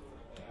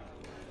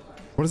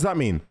 What does that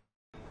mean?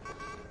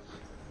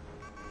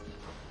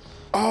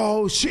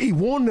 Oh, shit, he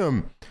warned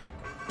them.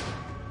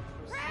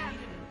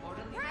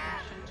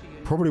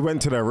 Probably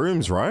went to their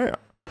rooms, right?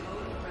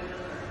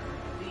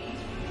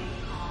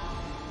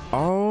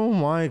 Oh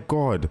my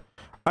God.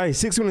 Hey,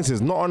 6 minutes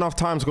is not enough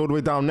time to go all the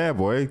way down there,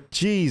 boy.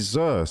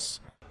 Jesus.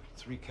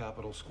 3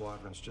 Capital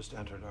squadrons just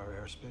entered our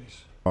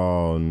airspace.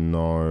 Oh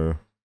no.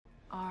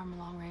 Arm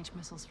long-range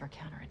missiles for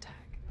counterattack.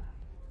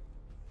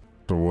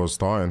 The war's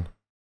starting.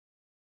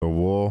 The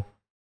war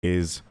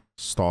is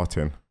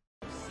starting.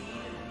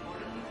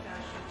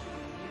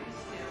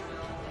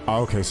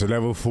 Okay, so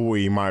level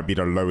 40 might be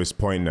the lowest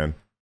point then.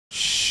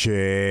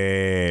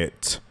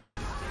 Shit.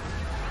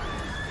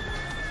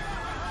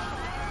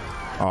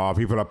 Oh,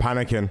 people are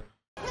panicking.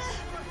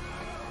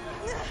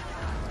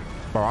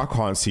 Bro, I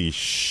can't see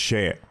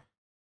shit.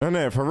 Isn't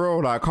it? For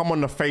real, like, come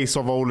on the face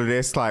of all of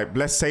this. Like,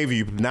 let's save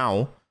you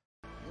now.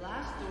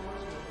 Last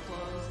doors will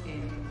close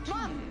in 2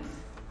 minutes.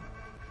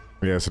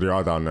 Yeah, so they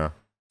are down there.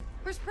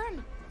 Where's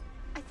Prim?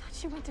 I thought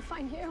she went to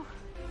find you.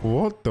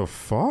 What the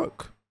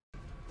fuck?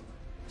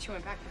 She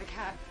went back for the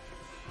cat.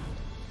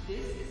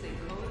 This is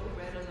a code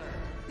red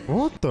alert.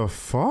 What the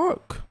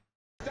fuck?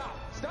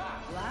 Stop!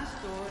 Stop!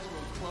 Last doors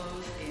will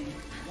close in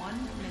 1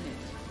 minute.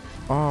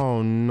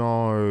 Oh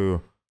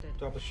no.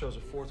 Doppler shows a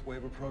 4th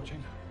wave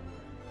approaching.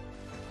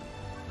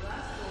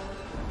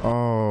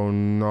 Oh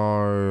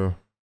no.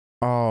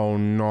 Oh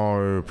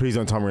no. Please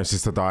don't tell me your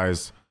sister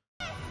dies.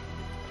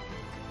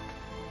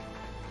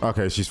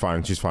 Okay, she's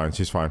fine. She's fine.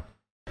 She's fine.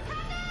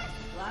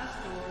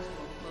 Last doors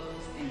will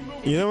close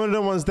in. You know one of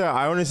the ones there,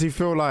 I honestly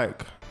feel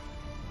like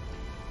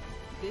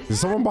there's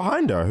someone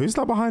behind her. Who's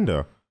that behind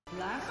her?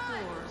 Last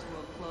doors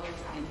will close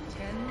in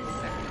 10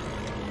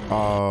 seconds.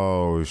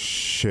 Oh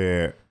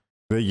shit.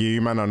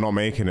 You man are not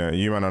making it.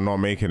 You man are not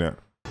making it.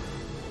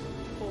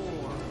 4.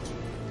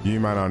 You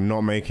man are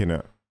not making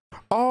it.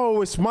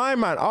 Oh, it's my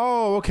man.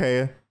 Oh,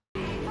 okay.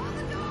 1.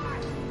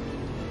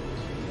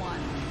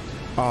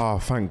 Oh,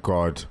 thank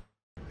God.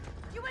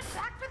 You went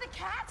back for the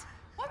cat?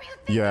 What were you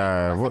thinking?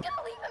 Yeah, what? Gonna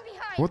leave him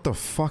behind. What the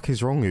fuck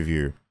is wrong with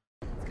you?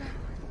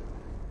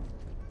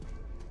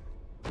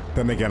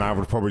 Then again, I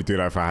would probably do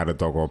that if I had a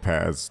dog or a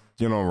pet.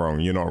 You're not wrong.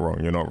 You're not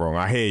wrong. You're not wrong.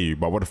 I hear you,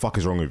 but what the fuck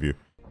is wrong with you?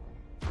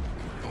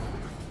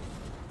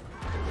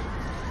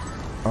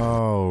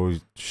 Oh,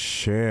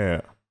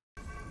 shit.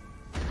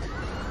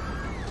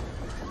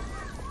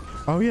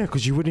 Oh, yeah,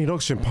 because you would need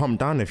oxygen pumped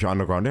down if you're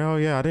underground. Oh,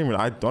 yeah,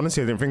 I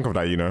honestly didn't think of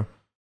that, you know.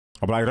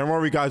 I'm like, don't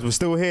worry, guys. We're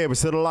still here. We're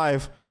still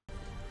alive.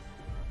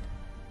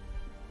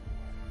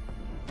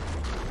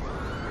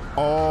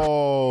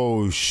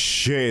 Oh,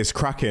 shit. It's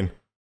cracking.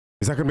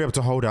 Is that going to be able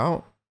to hold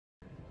out?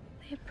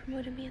 They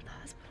promoted me at the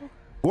hospital.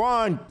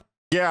 One,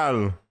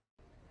 gal.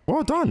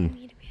 Well done.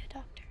 Me to be a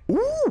doctor.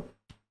 Ooh,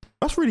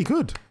 that's really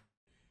good.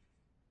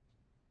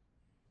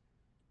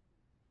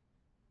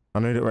 I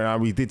know that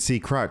we did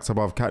see cracks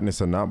above Katniss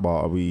and that,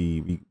 but are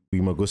we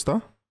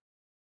Magusta?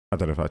 I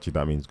don't know if actually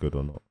that means good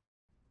or not.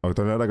 Oh,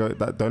 don't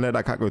let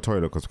that cat go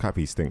toilet because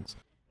Cappy stinks.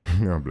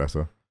 Oh, bless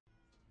her.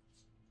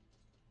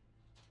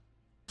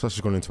 So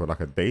she's gone into like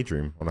a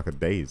daydream or like a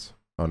daze.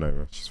 Oh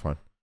no, she's fine.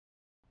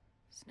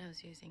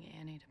 Snow's using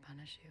Annie to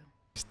punish you.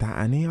 Is that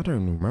Annie? I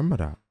don't remember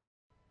that.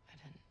 I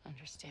didn't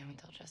understand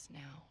until just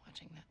now,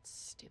 watching that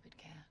stupid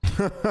cat. I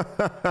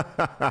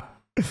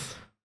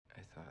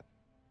thought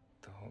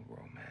the whole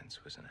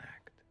romance was an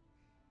act.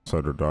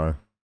 So did I. I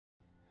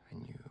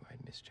knew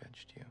I'd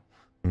misjudged you.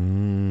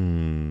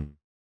 Mm.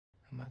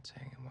 I'm not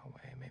saying in what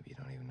way. Maybe you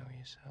don't even know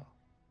yourself.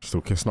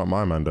 Still kissing up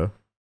my man, though.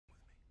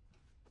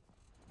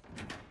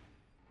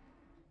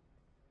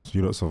 So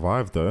you don't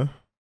survive, though.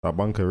 That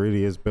bunker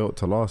really is built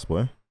to last,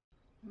 boy.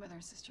 Mother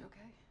and sister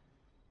okay?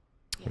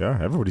 Yeah,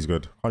 everybody's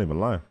good. Can't even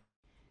lie.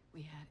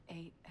 We had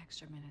 8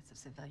 extra minutes of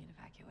civilian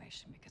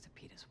evacuation because of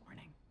Peter's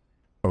warning.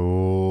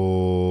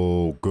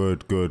 Oh,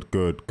 good, good,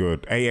 good,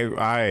 good.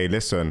 Hey,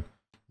 listen.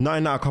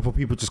 Nothing that a couple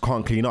people just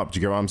can't clean up. Do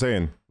you get what I'm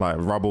saying? Like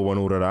rubble and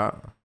all of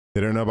that.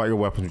 They don't know about your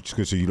weapons, which is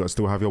good. So you lot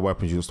still have your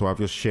weapons. You lot still have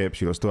your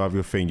ships. You lot still have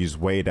your thing. You just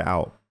weighed it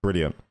out.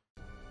 Brilliant.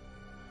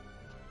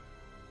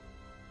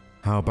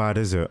 How bad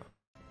is it?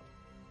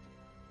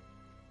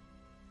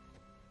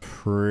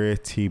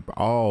 Pretty.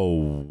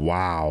 Oh,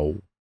 wow.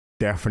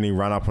 Definitely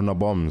ran up on the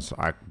bombs.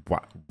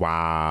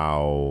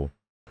 Wow.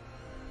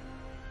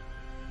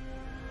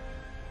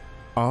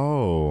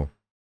 Oh.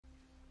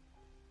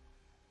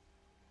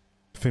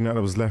 Thing that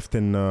was left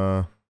in.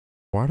 Why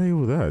are they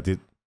all there?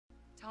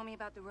 Tell me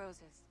about the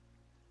roses.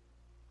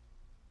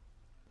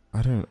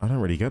 I don't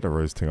really get the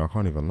rose thing. I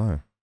can't even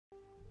lie.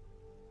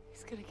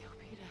 He's gonna kill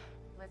Peter.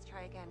 Let's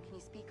try again. Can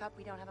you speak up?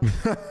 We don't have a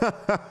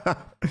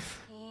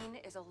Keen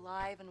is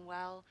alive and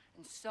well,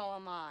 and so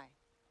am I.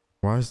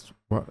 What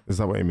is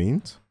that what it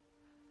means?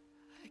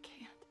 I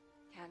can't.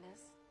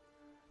 Candace?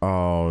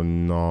 Oh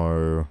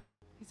no.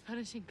 He's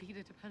punishing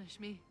Peter to punish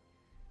me.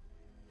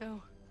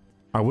 No.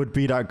 I would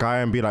be that guy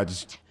and be like,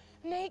 just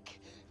Make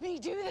me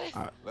do this.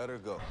 Let her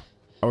go.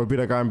 I would be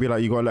that guy and be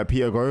like, you gotta let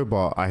Peter go,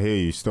 but I hear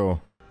you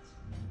still.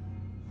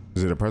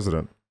 Is it the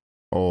president?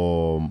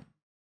 Or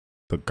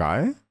the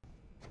guy?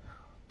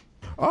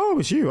 Oh,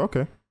 it's you,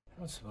 okay. I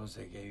don't suppose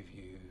they gave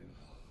you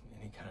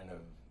any kind of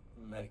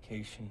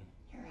medication.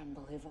 You're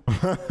unbelievable.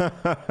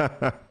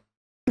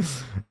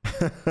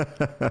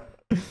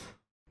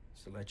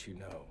 To let you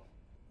know,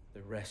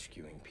 they're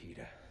rescuing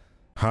Peter.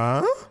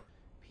 Huh?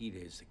 Peter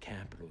is the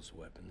Capitol's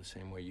weapon, the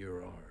same way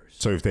you're ours.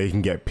 So if they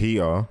can get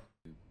Peter.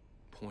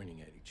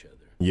 Pointing at each other.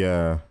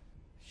 Yeah.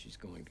 She's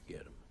going to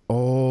get him.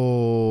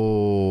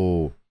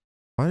 Oh.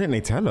 Why didn't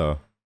they tell her?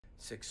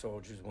 6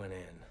 soldiers went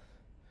in.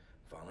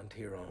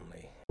 Volunteer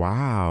only.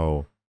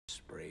 Wow.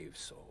 Brave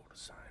soul to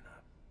sign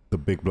up. The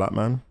big black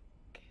man?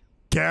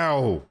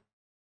 Gal!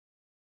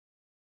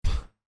 I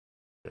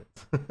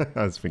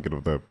was thinking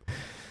of the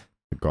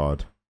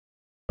guard.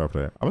 I'm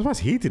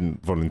surprised he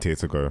didn't volunteer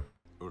to go.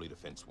 Early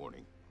defense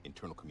warning,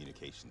 internal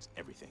communications,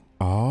 everything.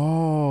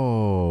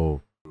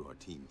 Oh. Our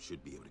team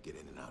should be able to get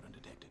in and out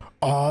undetected.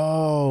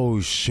 Oh,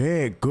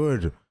 shit.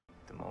 Good.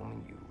 The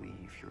moment you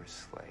leave, you're a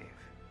slave.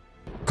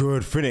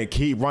 Good, Finnick.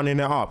 Keep running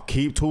it up.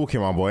 Keep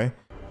talking, my boy.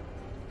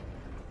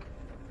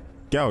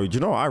 Yo, do you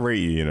know what? I rate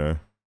you, you know.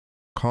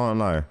 Can't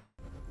lie.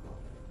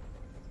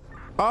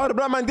 Oh, the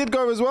black man did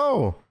go as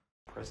well.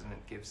 The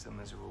president gives them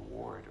as a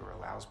reward or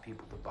allows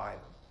people to buy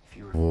them. If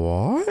you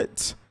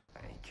What?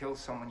 and he kills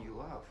someone you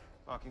love.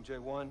 Mockingjay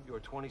 1, you're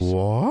 26.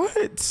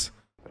 What?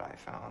 But I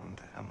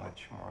found a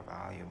much more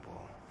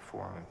valuable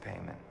form of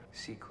payment.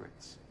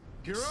 Secrets.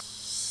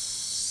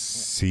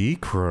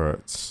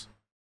 Secrets?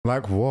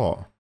 Like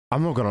what?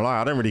 I'm not gonna lie,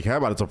 I don't really care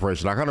about this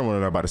operation. Like, I don't want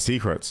to know about the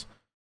secrets.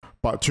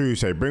 But true,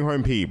 say, bring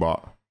home Pete,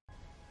 but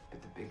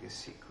the biggest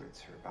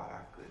secrets are about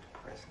our good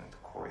President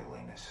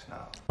Coriolanus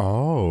Snow.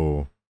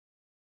 oh.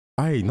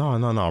 Hey, no.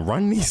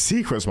 Run these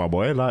secrets, my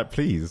boy. Like,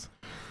 please.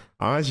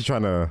 I'm actually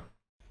trying to.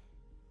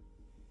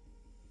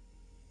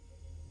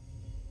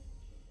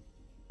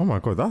 Oh my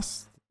god,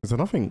 is there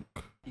nothing?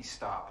 He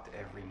stopped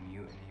every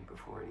mutiny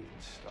before it even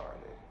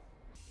started.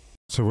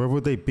 So where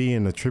would they be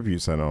in the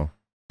tribute center?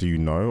 Do you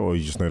know, or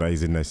you just know that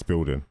he's in this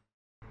building?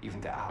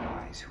 Even to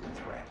allies who were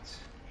threats.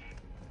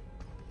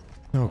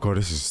 Oh god,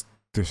 this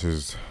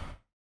is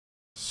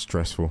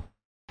stressful.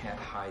 Can't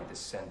hide the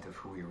scent of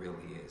who he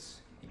really is.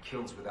 He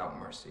kills without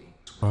mercy.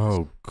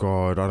 Oh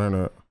god, I don't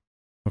know.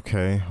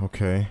 Okay.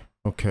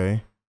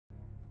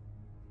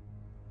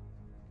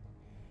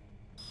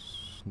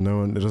 No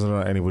one, it doesn't look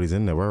like anybody's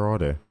in there. Where are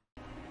they?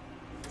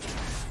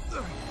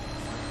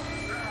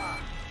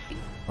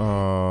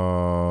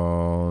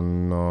 Oh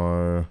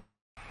no.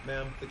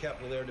 Ma'am, the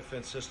Capitol Air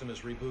Defense System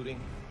is rebooting.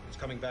 It's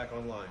coming back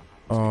online.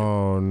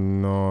 Oh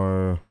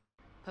no.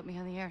 Put me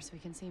on the air so he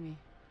can see me.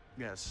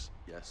 Yes.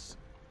 Yes?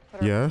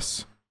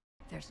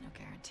 There's no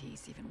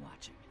guarantees even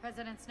watching.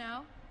 President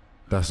Snow?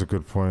 That's a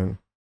good point.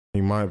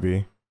 He might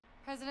be.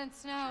 President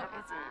Snow,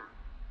 it's...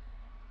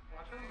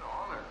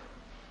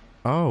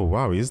 Oh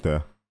wow, he is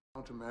there.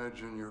 Don't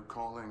imagine you're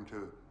calling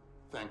to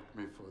thank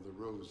me for the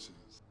roses.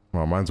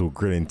 Well, mine's all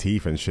gritting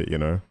teeth and shit, you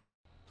know.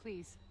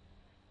 Please,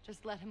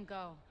 just let him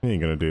go. He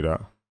ain't gonna do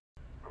that.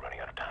 We're running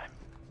out of time.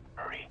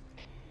 Hurry.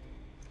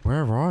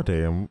 Where are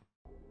they?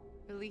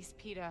 Release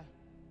Peter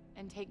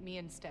and take me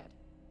instead.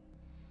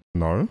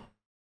 No?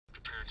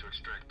 Prepare to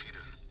extract Peter.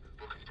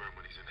 We'll confirm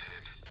when he's in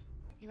hand.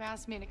 You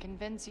asked me to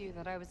convince you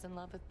that I was in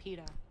love with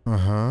Peter.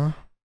 Uh-huh.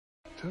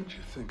 Don't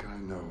you think I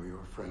know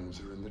your friends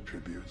are in the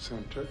tribute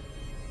center?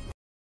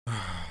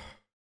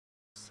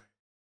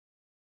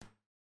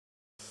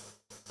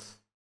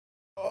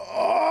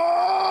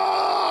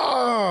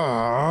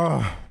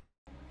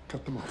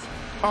 Cut them off.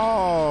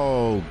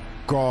 Oh,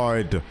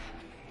 God.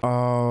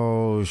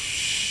 Oh,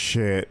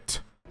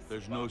 shit.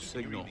 There's no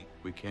signal.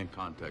 We can't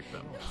contact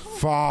them.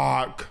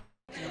 Fuck.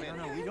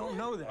 No, we don't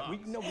know that. We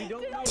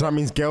don't know. So that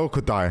means Gail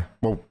could die.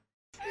 Well,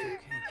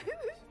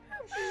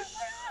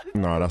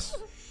 no, that's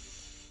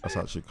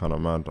actually kind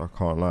of mad. I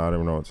can't lie. I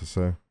don't know what to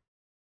say.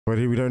 But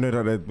we don't know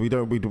that we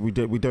don't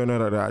know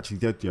that they're actually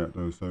dead yet,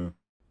 though. So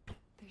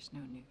there's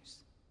no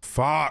news.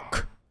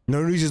 Fuck.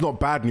 No news is not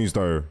bad news,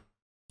 though.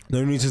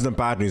 No news isn't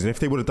bad news. And if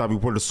they would have died, we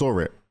would have saw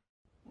it.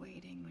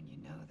 Waiting when you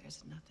know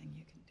there's nothing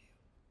you can do.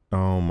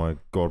 Oh my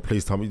God!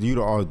 Please tell me you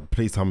lot.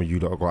 Please tell me you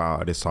lot got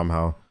out of this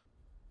somehow.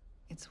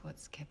 It's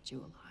what's kept you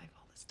alive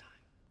all this time,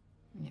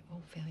 and it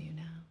won't fail you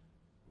now.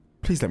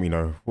 Please let me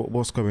know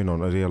what's going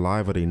on. Are they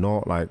alive? Are they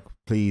not? Like,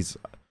 please,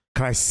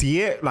 can I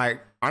see it?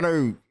 Like, I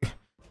know.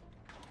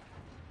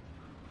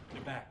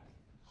 You're back.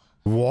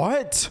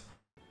 What?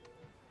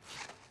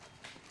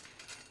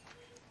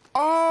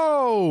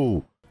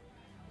 Oh!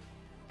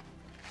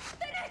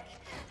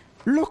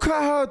 Look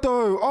at her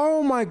though.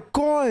 Oh my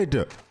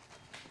God!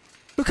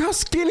 Look how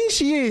skinny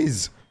she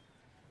is.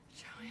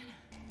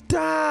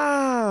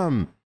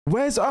 Damn.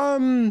 Where's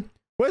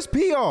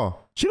Peter?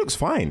 She looks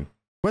fine.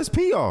 Where's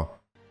Peter?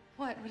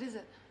 What is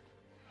it?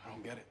 I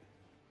don't get it.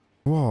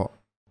 What?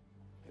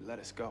 They let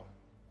us go.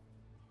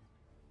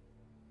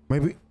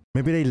 Maybe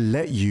they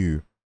let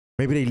you.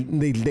 Maybe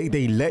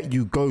they let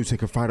you go so they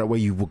can find out where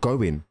you were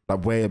going.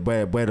 Like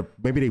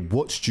maybe they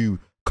watched you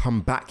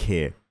come back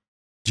here.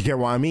 Do you get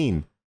what I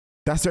mean?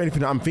 That's the only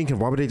thing that I'm thinking.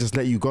 Why would they just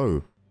let you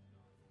go?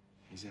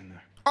 He's in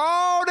there.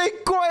 Oh, they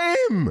got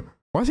him.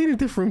 Why is he in a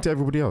different room to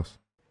everybody else?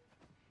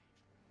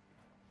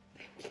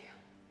 Thank you.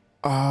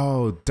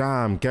 Oh,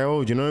 damn.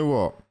 Gail, you know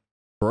what?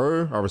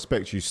 Bro, I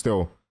respect you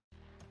still.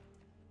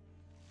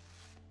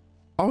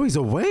 Oh, he's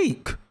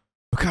awake.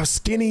 Look how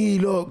skinny he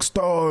looks,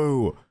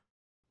 though.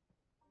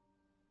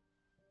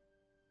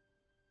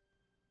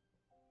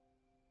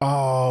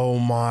 Oh,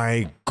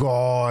 my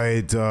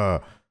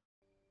God.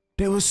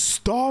 They were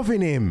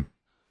starving him.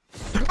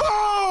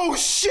 Oh,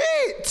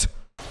 shit.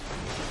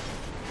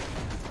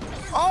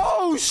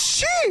 Oh,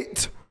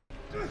 shit.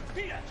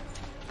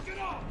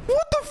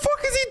 What the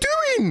fuck is he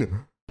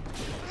doing?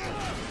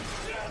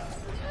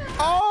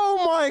 Oh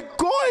my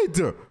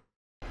God!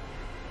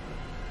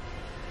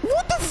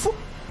 What the fuck?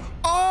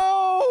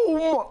 Oh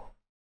my...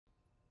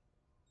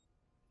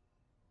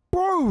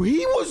 Bro,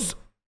 he was...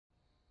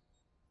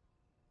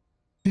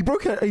 He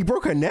broke her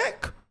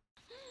neck?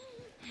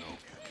 No,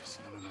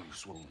 you're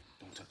swollen.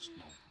 Don't touch.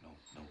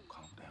 No,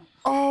 calm down.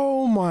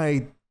 Oh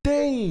my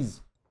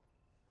days!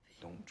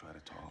 Don't try to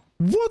talk.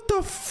 What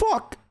the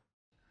fuck?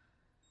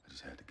 I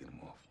just had to get him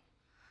off.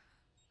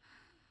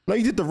 No,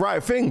 you did the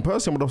right thing.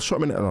 Personally, I would have shot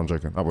him in it. No, I'm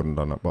joking. I wouldn't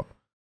have done that, but...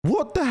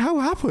 What the hell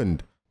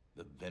happened?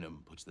 The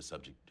venom puts the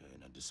subject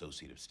in a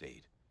dissociative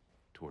state.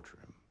 Torture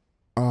him.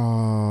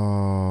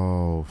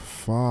 Oh,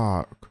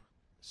 fuck.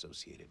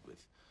 Associated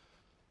with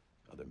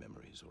other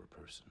memories or a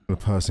person. The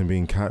person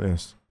being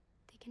Katniss.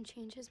 They can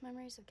change his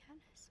memories of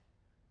Katniss.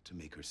 To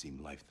make her seem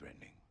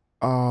life-threatening.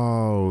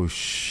 Oh,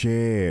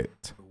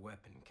 shit. A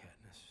weapon,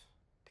 Katniss.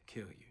 To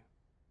kill you.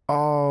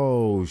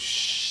 Oh,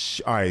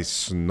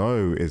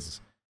 Snow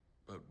is...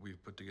 But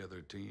we've put together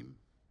a team.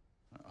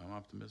 I'm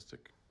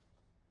optimistic.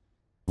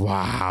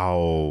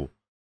 Wow.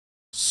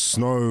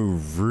 Snow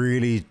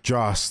really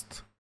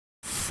just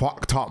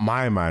fucked up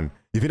my man.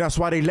 You think that's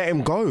why they let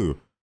him go?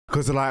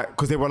 Because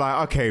they were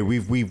like, okay,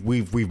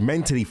 we've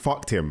mentally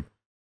fucked him.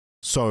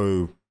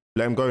 So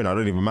let him go now,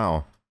 don't even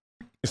matter.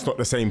 It's not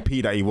the same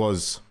P that he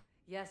was.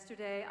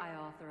 Yesterday, I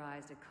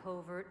authorized a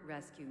covert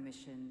rescue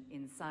mission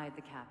inside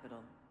the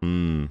Capitol.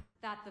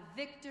 That the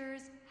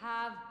victors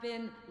have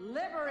been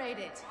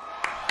liberated.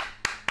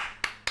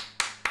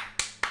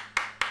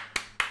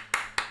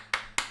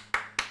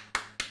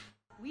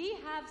 We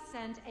have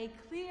sent a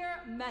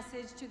clear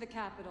message to the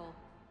Capitol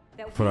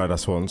that I feel like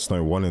that's what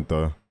Snow wanted,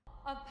 though.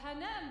 of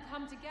Panem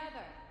come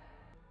together,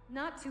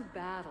 not to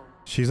battle.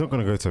 She's not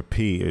gonna go to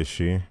Pete, is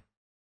she?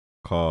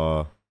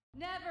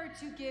 Never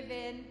to give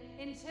in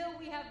until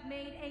we have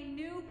made a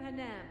new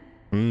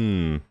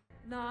Panem.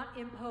 Not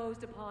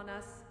imposed upon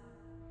us.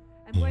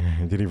 And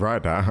when Did he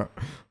write that?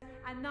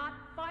 and not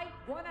fight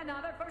one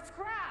another for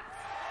scraps.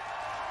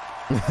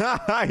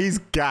 He's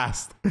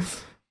gassed.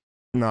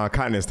 No,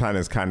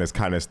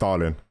 Katniss,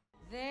 darling.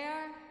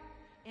 There,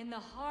 in the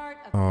heart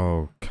of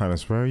Oh,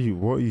 Katniss, where are you?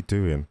 What are you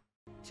doing?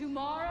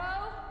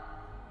 tomorrow,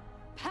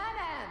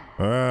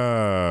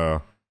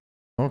 Panem.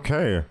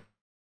 Okay.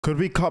 Could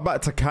we cut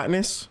back to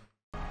Katniss?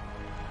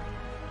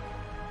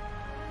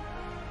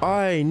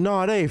 Aye,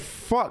 no, they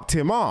fucked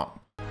him up.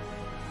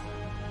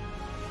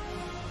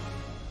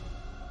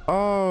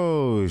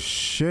 Oh,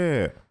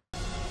 shit.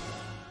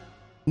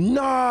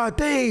 Nah,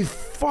 they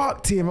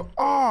fucked him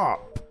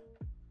up.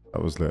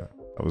 That was lit.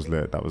 That was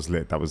lit. That was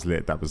lit. That was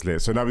lit. That was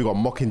lit. So now we got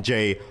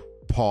Mockingjay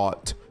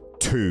Part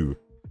 2,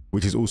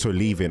 which is also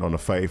leaving on the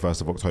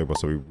 31st of October.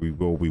 So we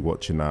will be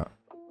watching that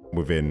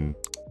within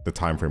the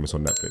time frame it's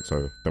on Netflix.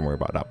 So don't worry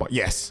about that. But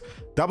yes,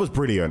 that was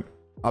brilliant.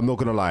 I'm not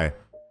gonna lie.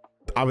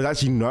 I was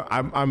actually not.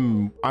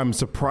 I'm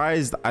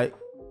surprised.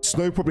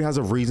 Snow probably has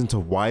a reason to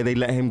why they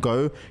let him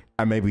go,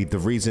 and maybe the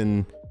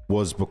reason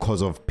was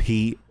because of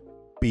Pete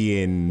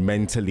being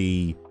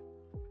mentally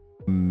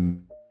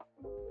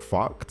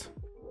fucked,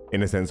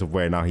 in a sense of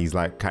where now he's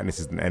like, Katniss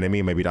is an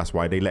enemy. Maybe that's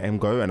why they let him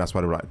go, and that's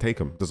why they were like, take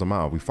him. Doesn't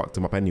matter. We fucked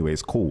him up anyway.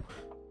 It's cool.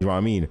 You know what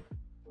I mean?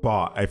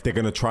 But if they're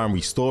gonna try and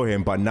restore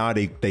him, but now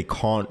they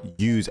can't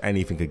use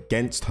anything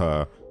against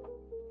her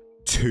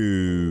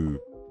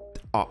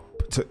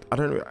I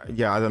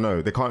don't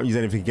know. They can't use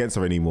anything against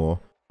her anymore,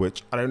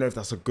 which I don't know if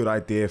that's a good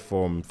idea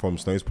from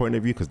Snow's point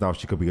of view, because now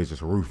she could be as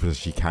just ruthless as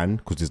she can,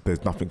 because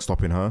there's nothing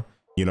stopping her,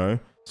 you know?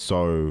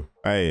 So,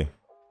 hey.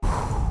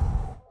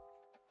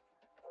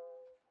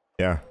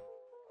 Yeah.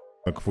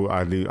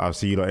 I'll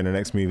see you lot in the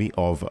next movie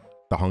of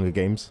The Hunger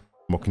Games,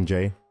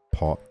 Mockingjay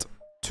Part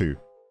 2.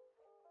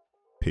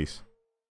 Peace.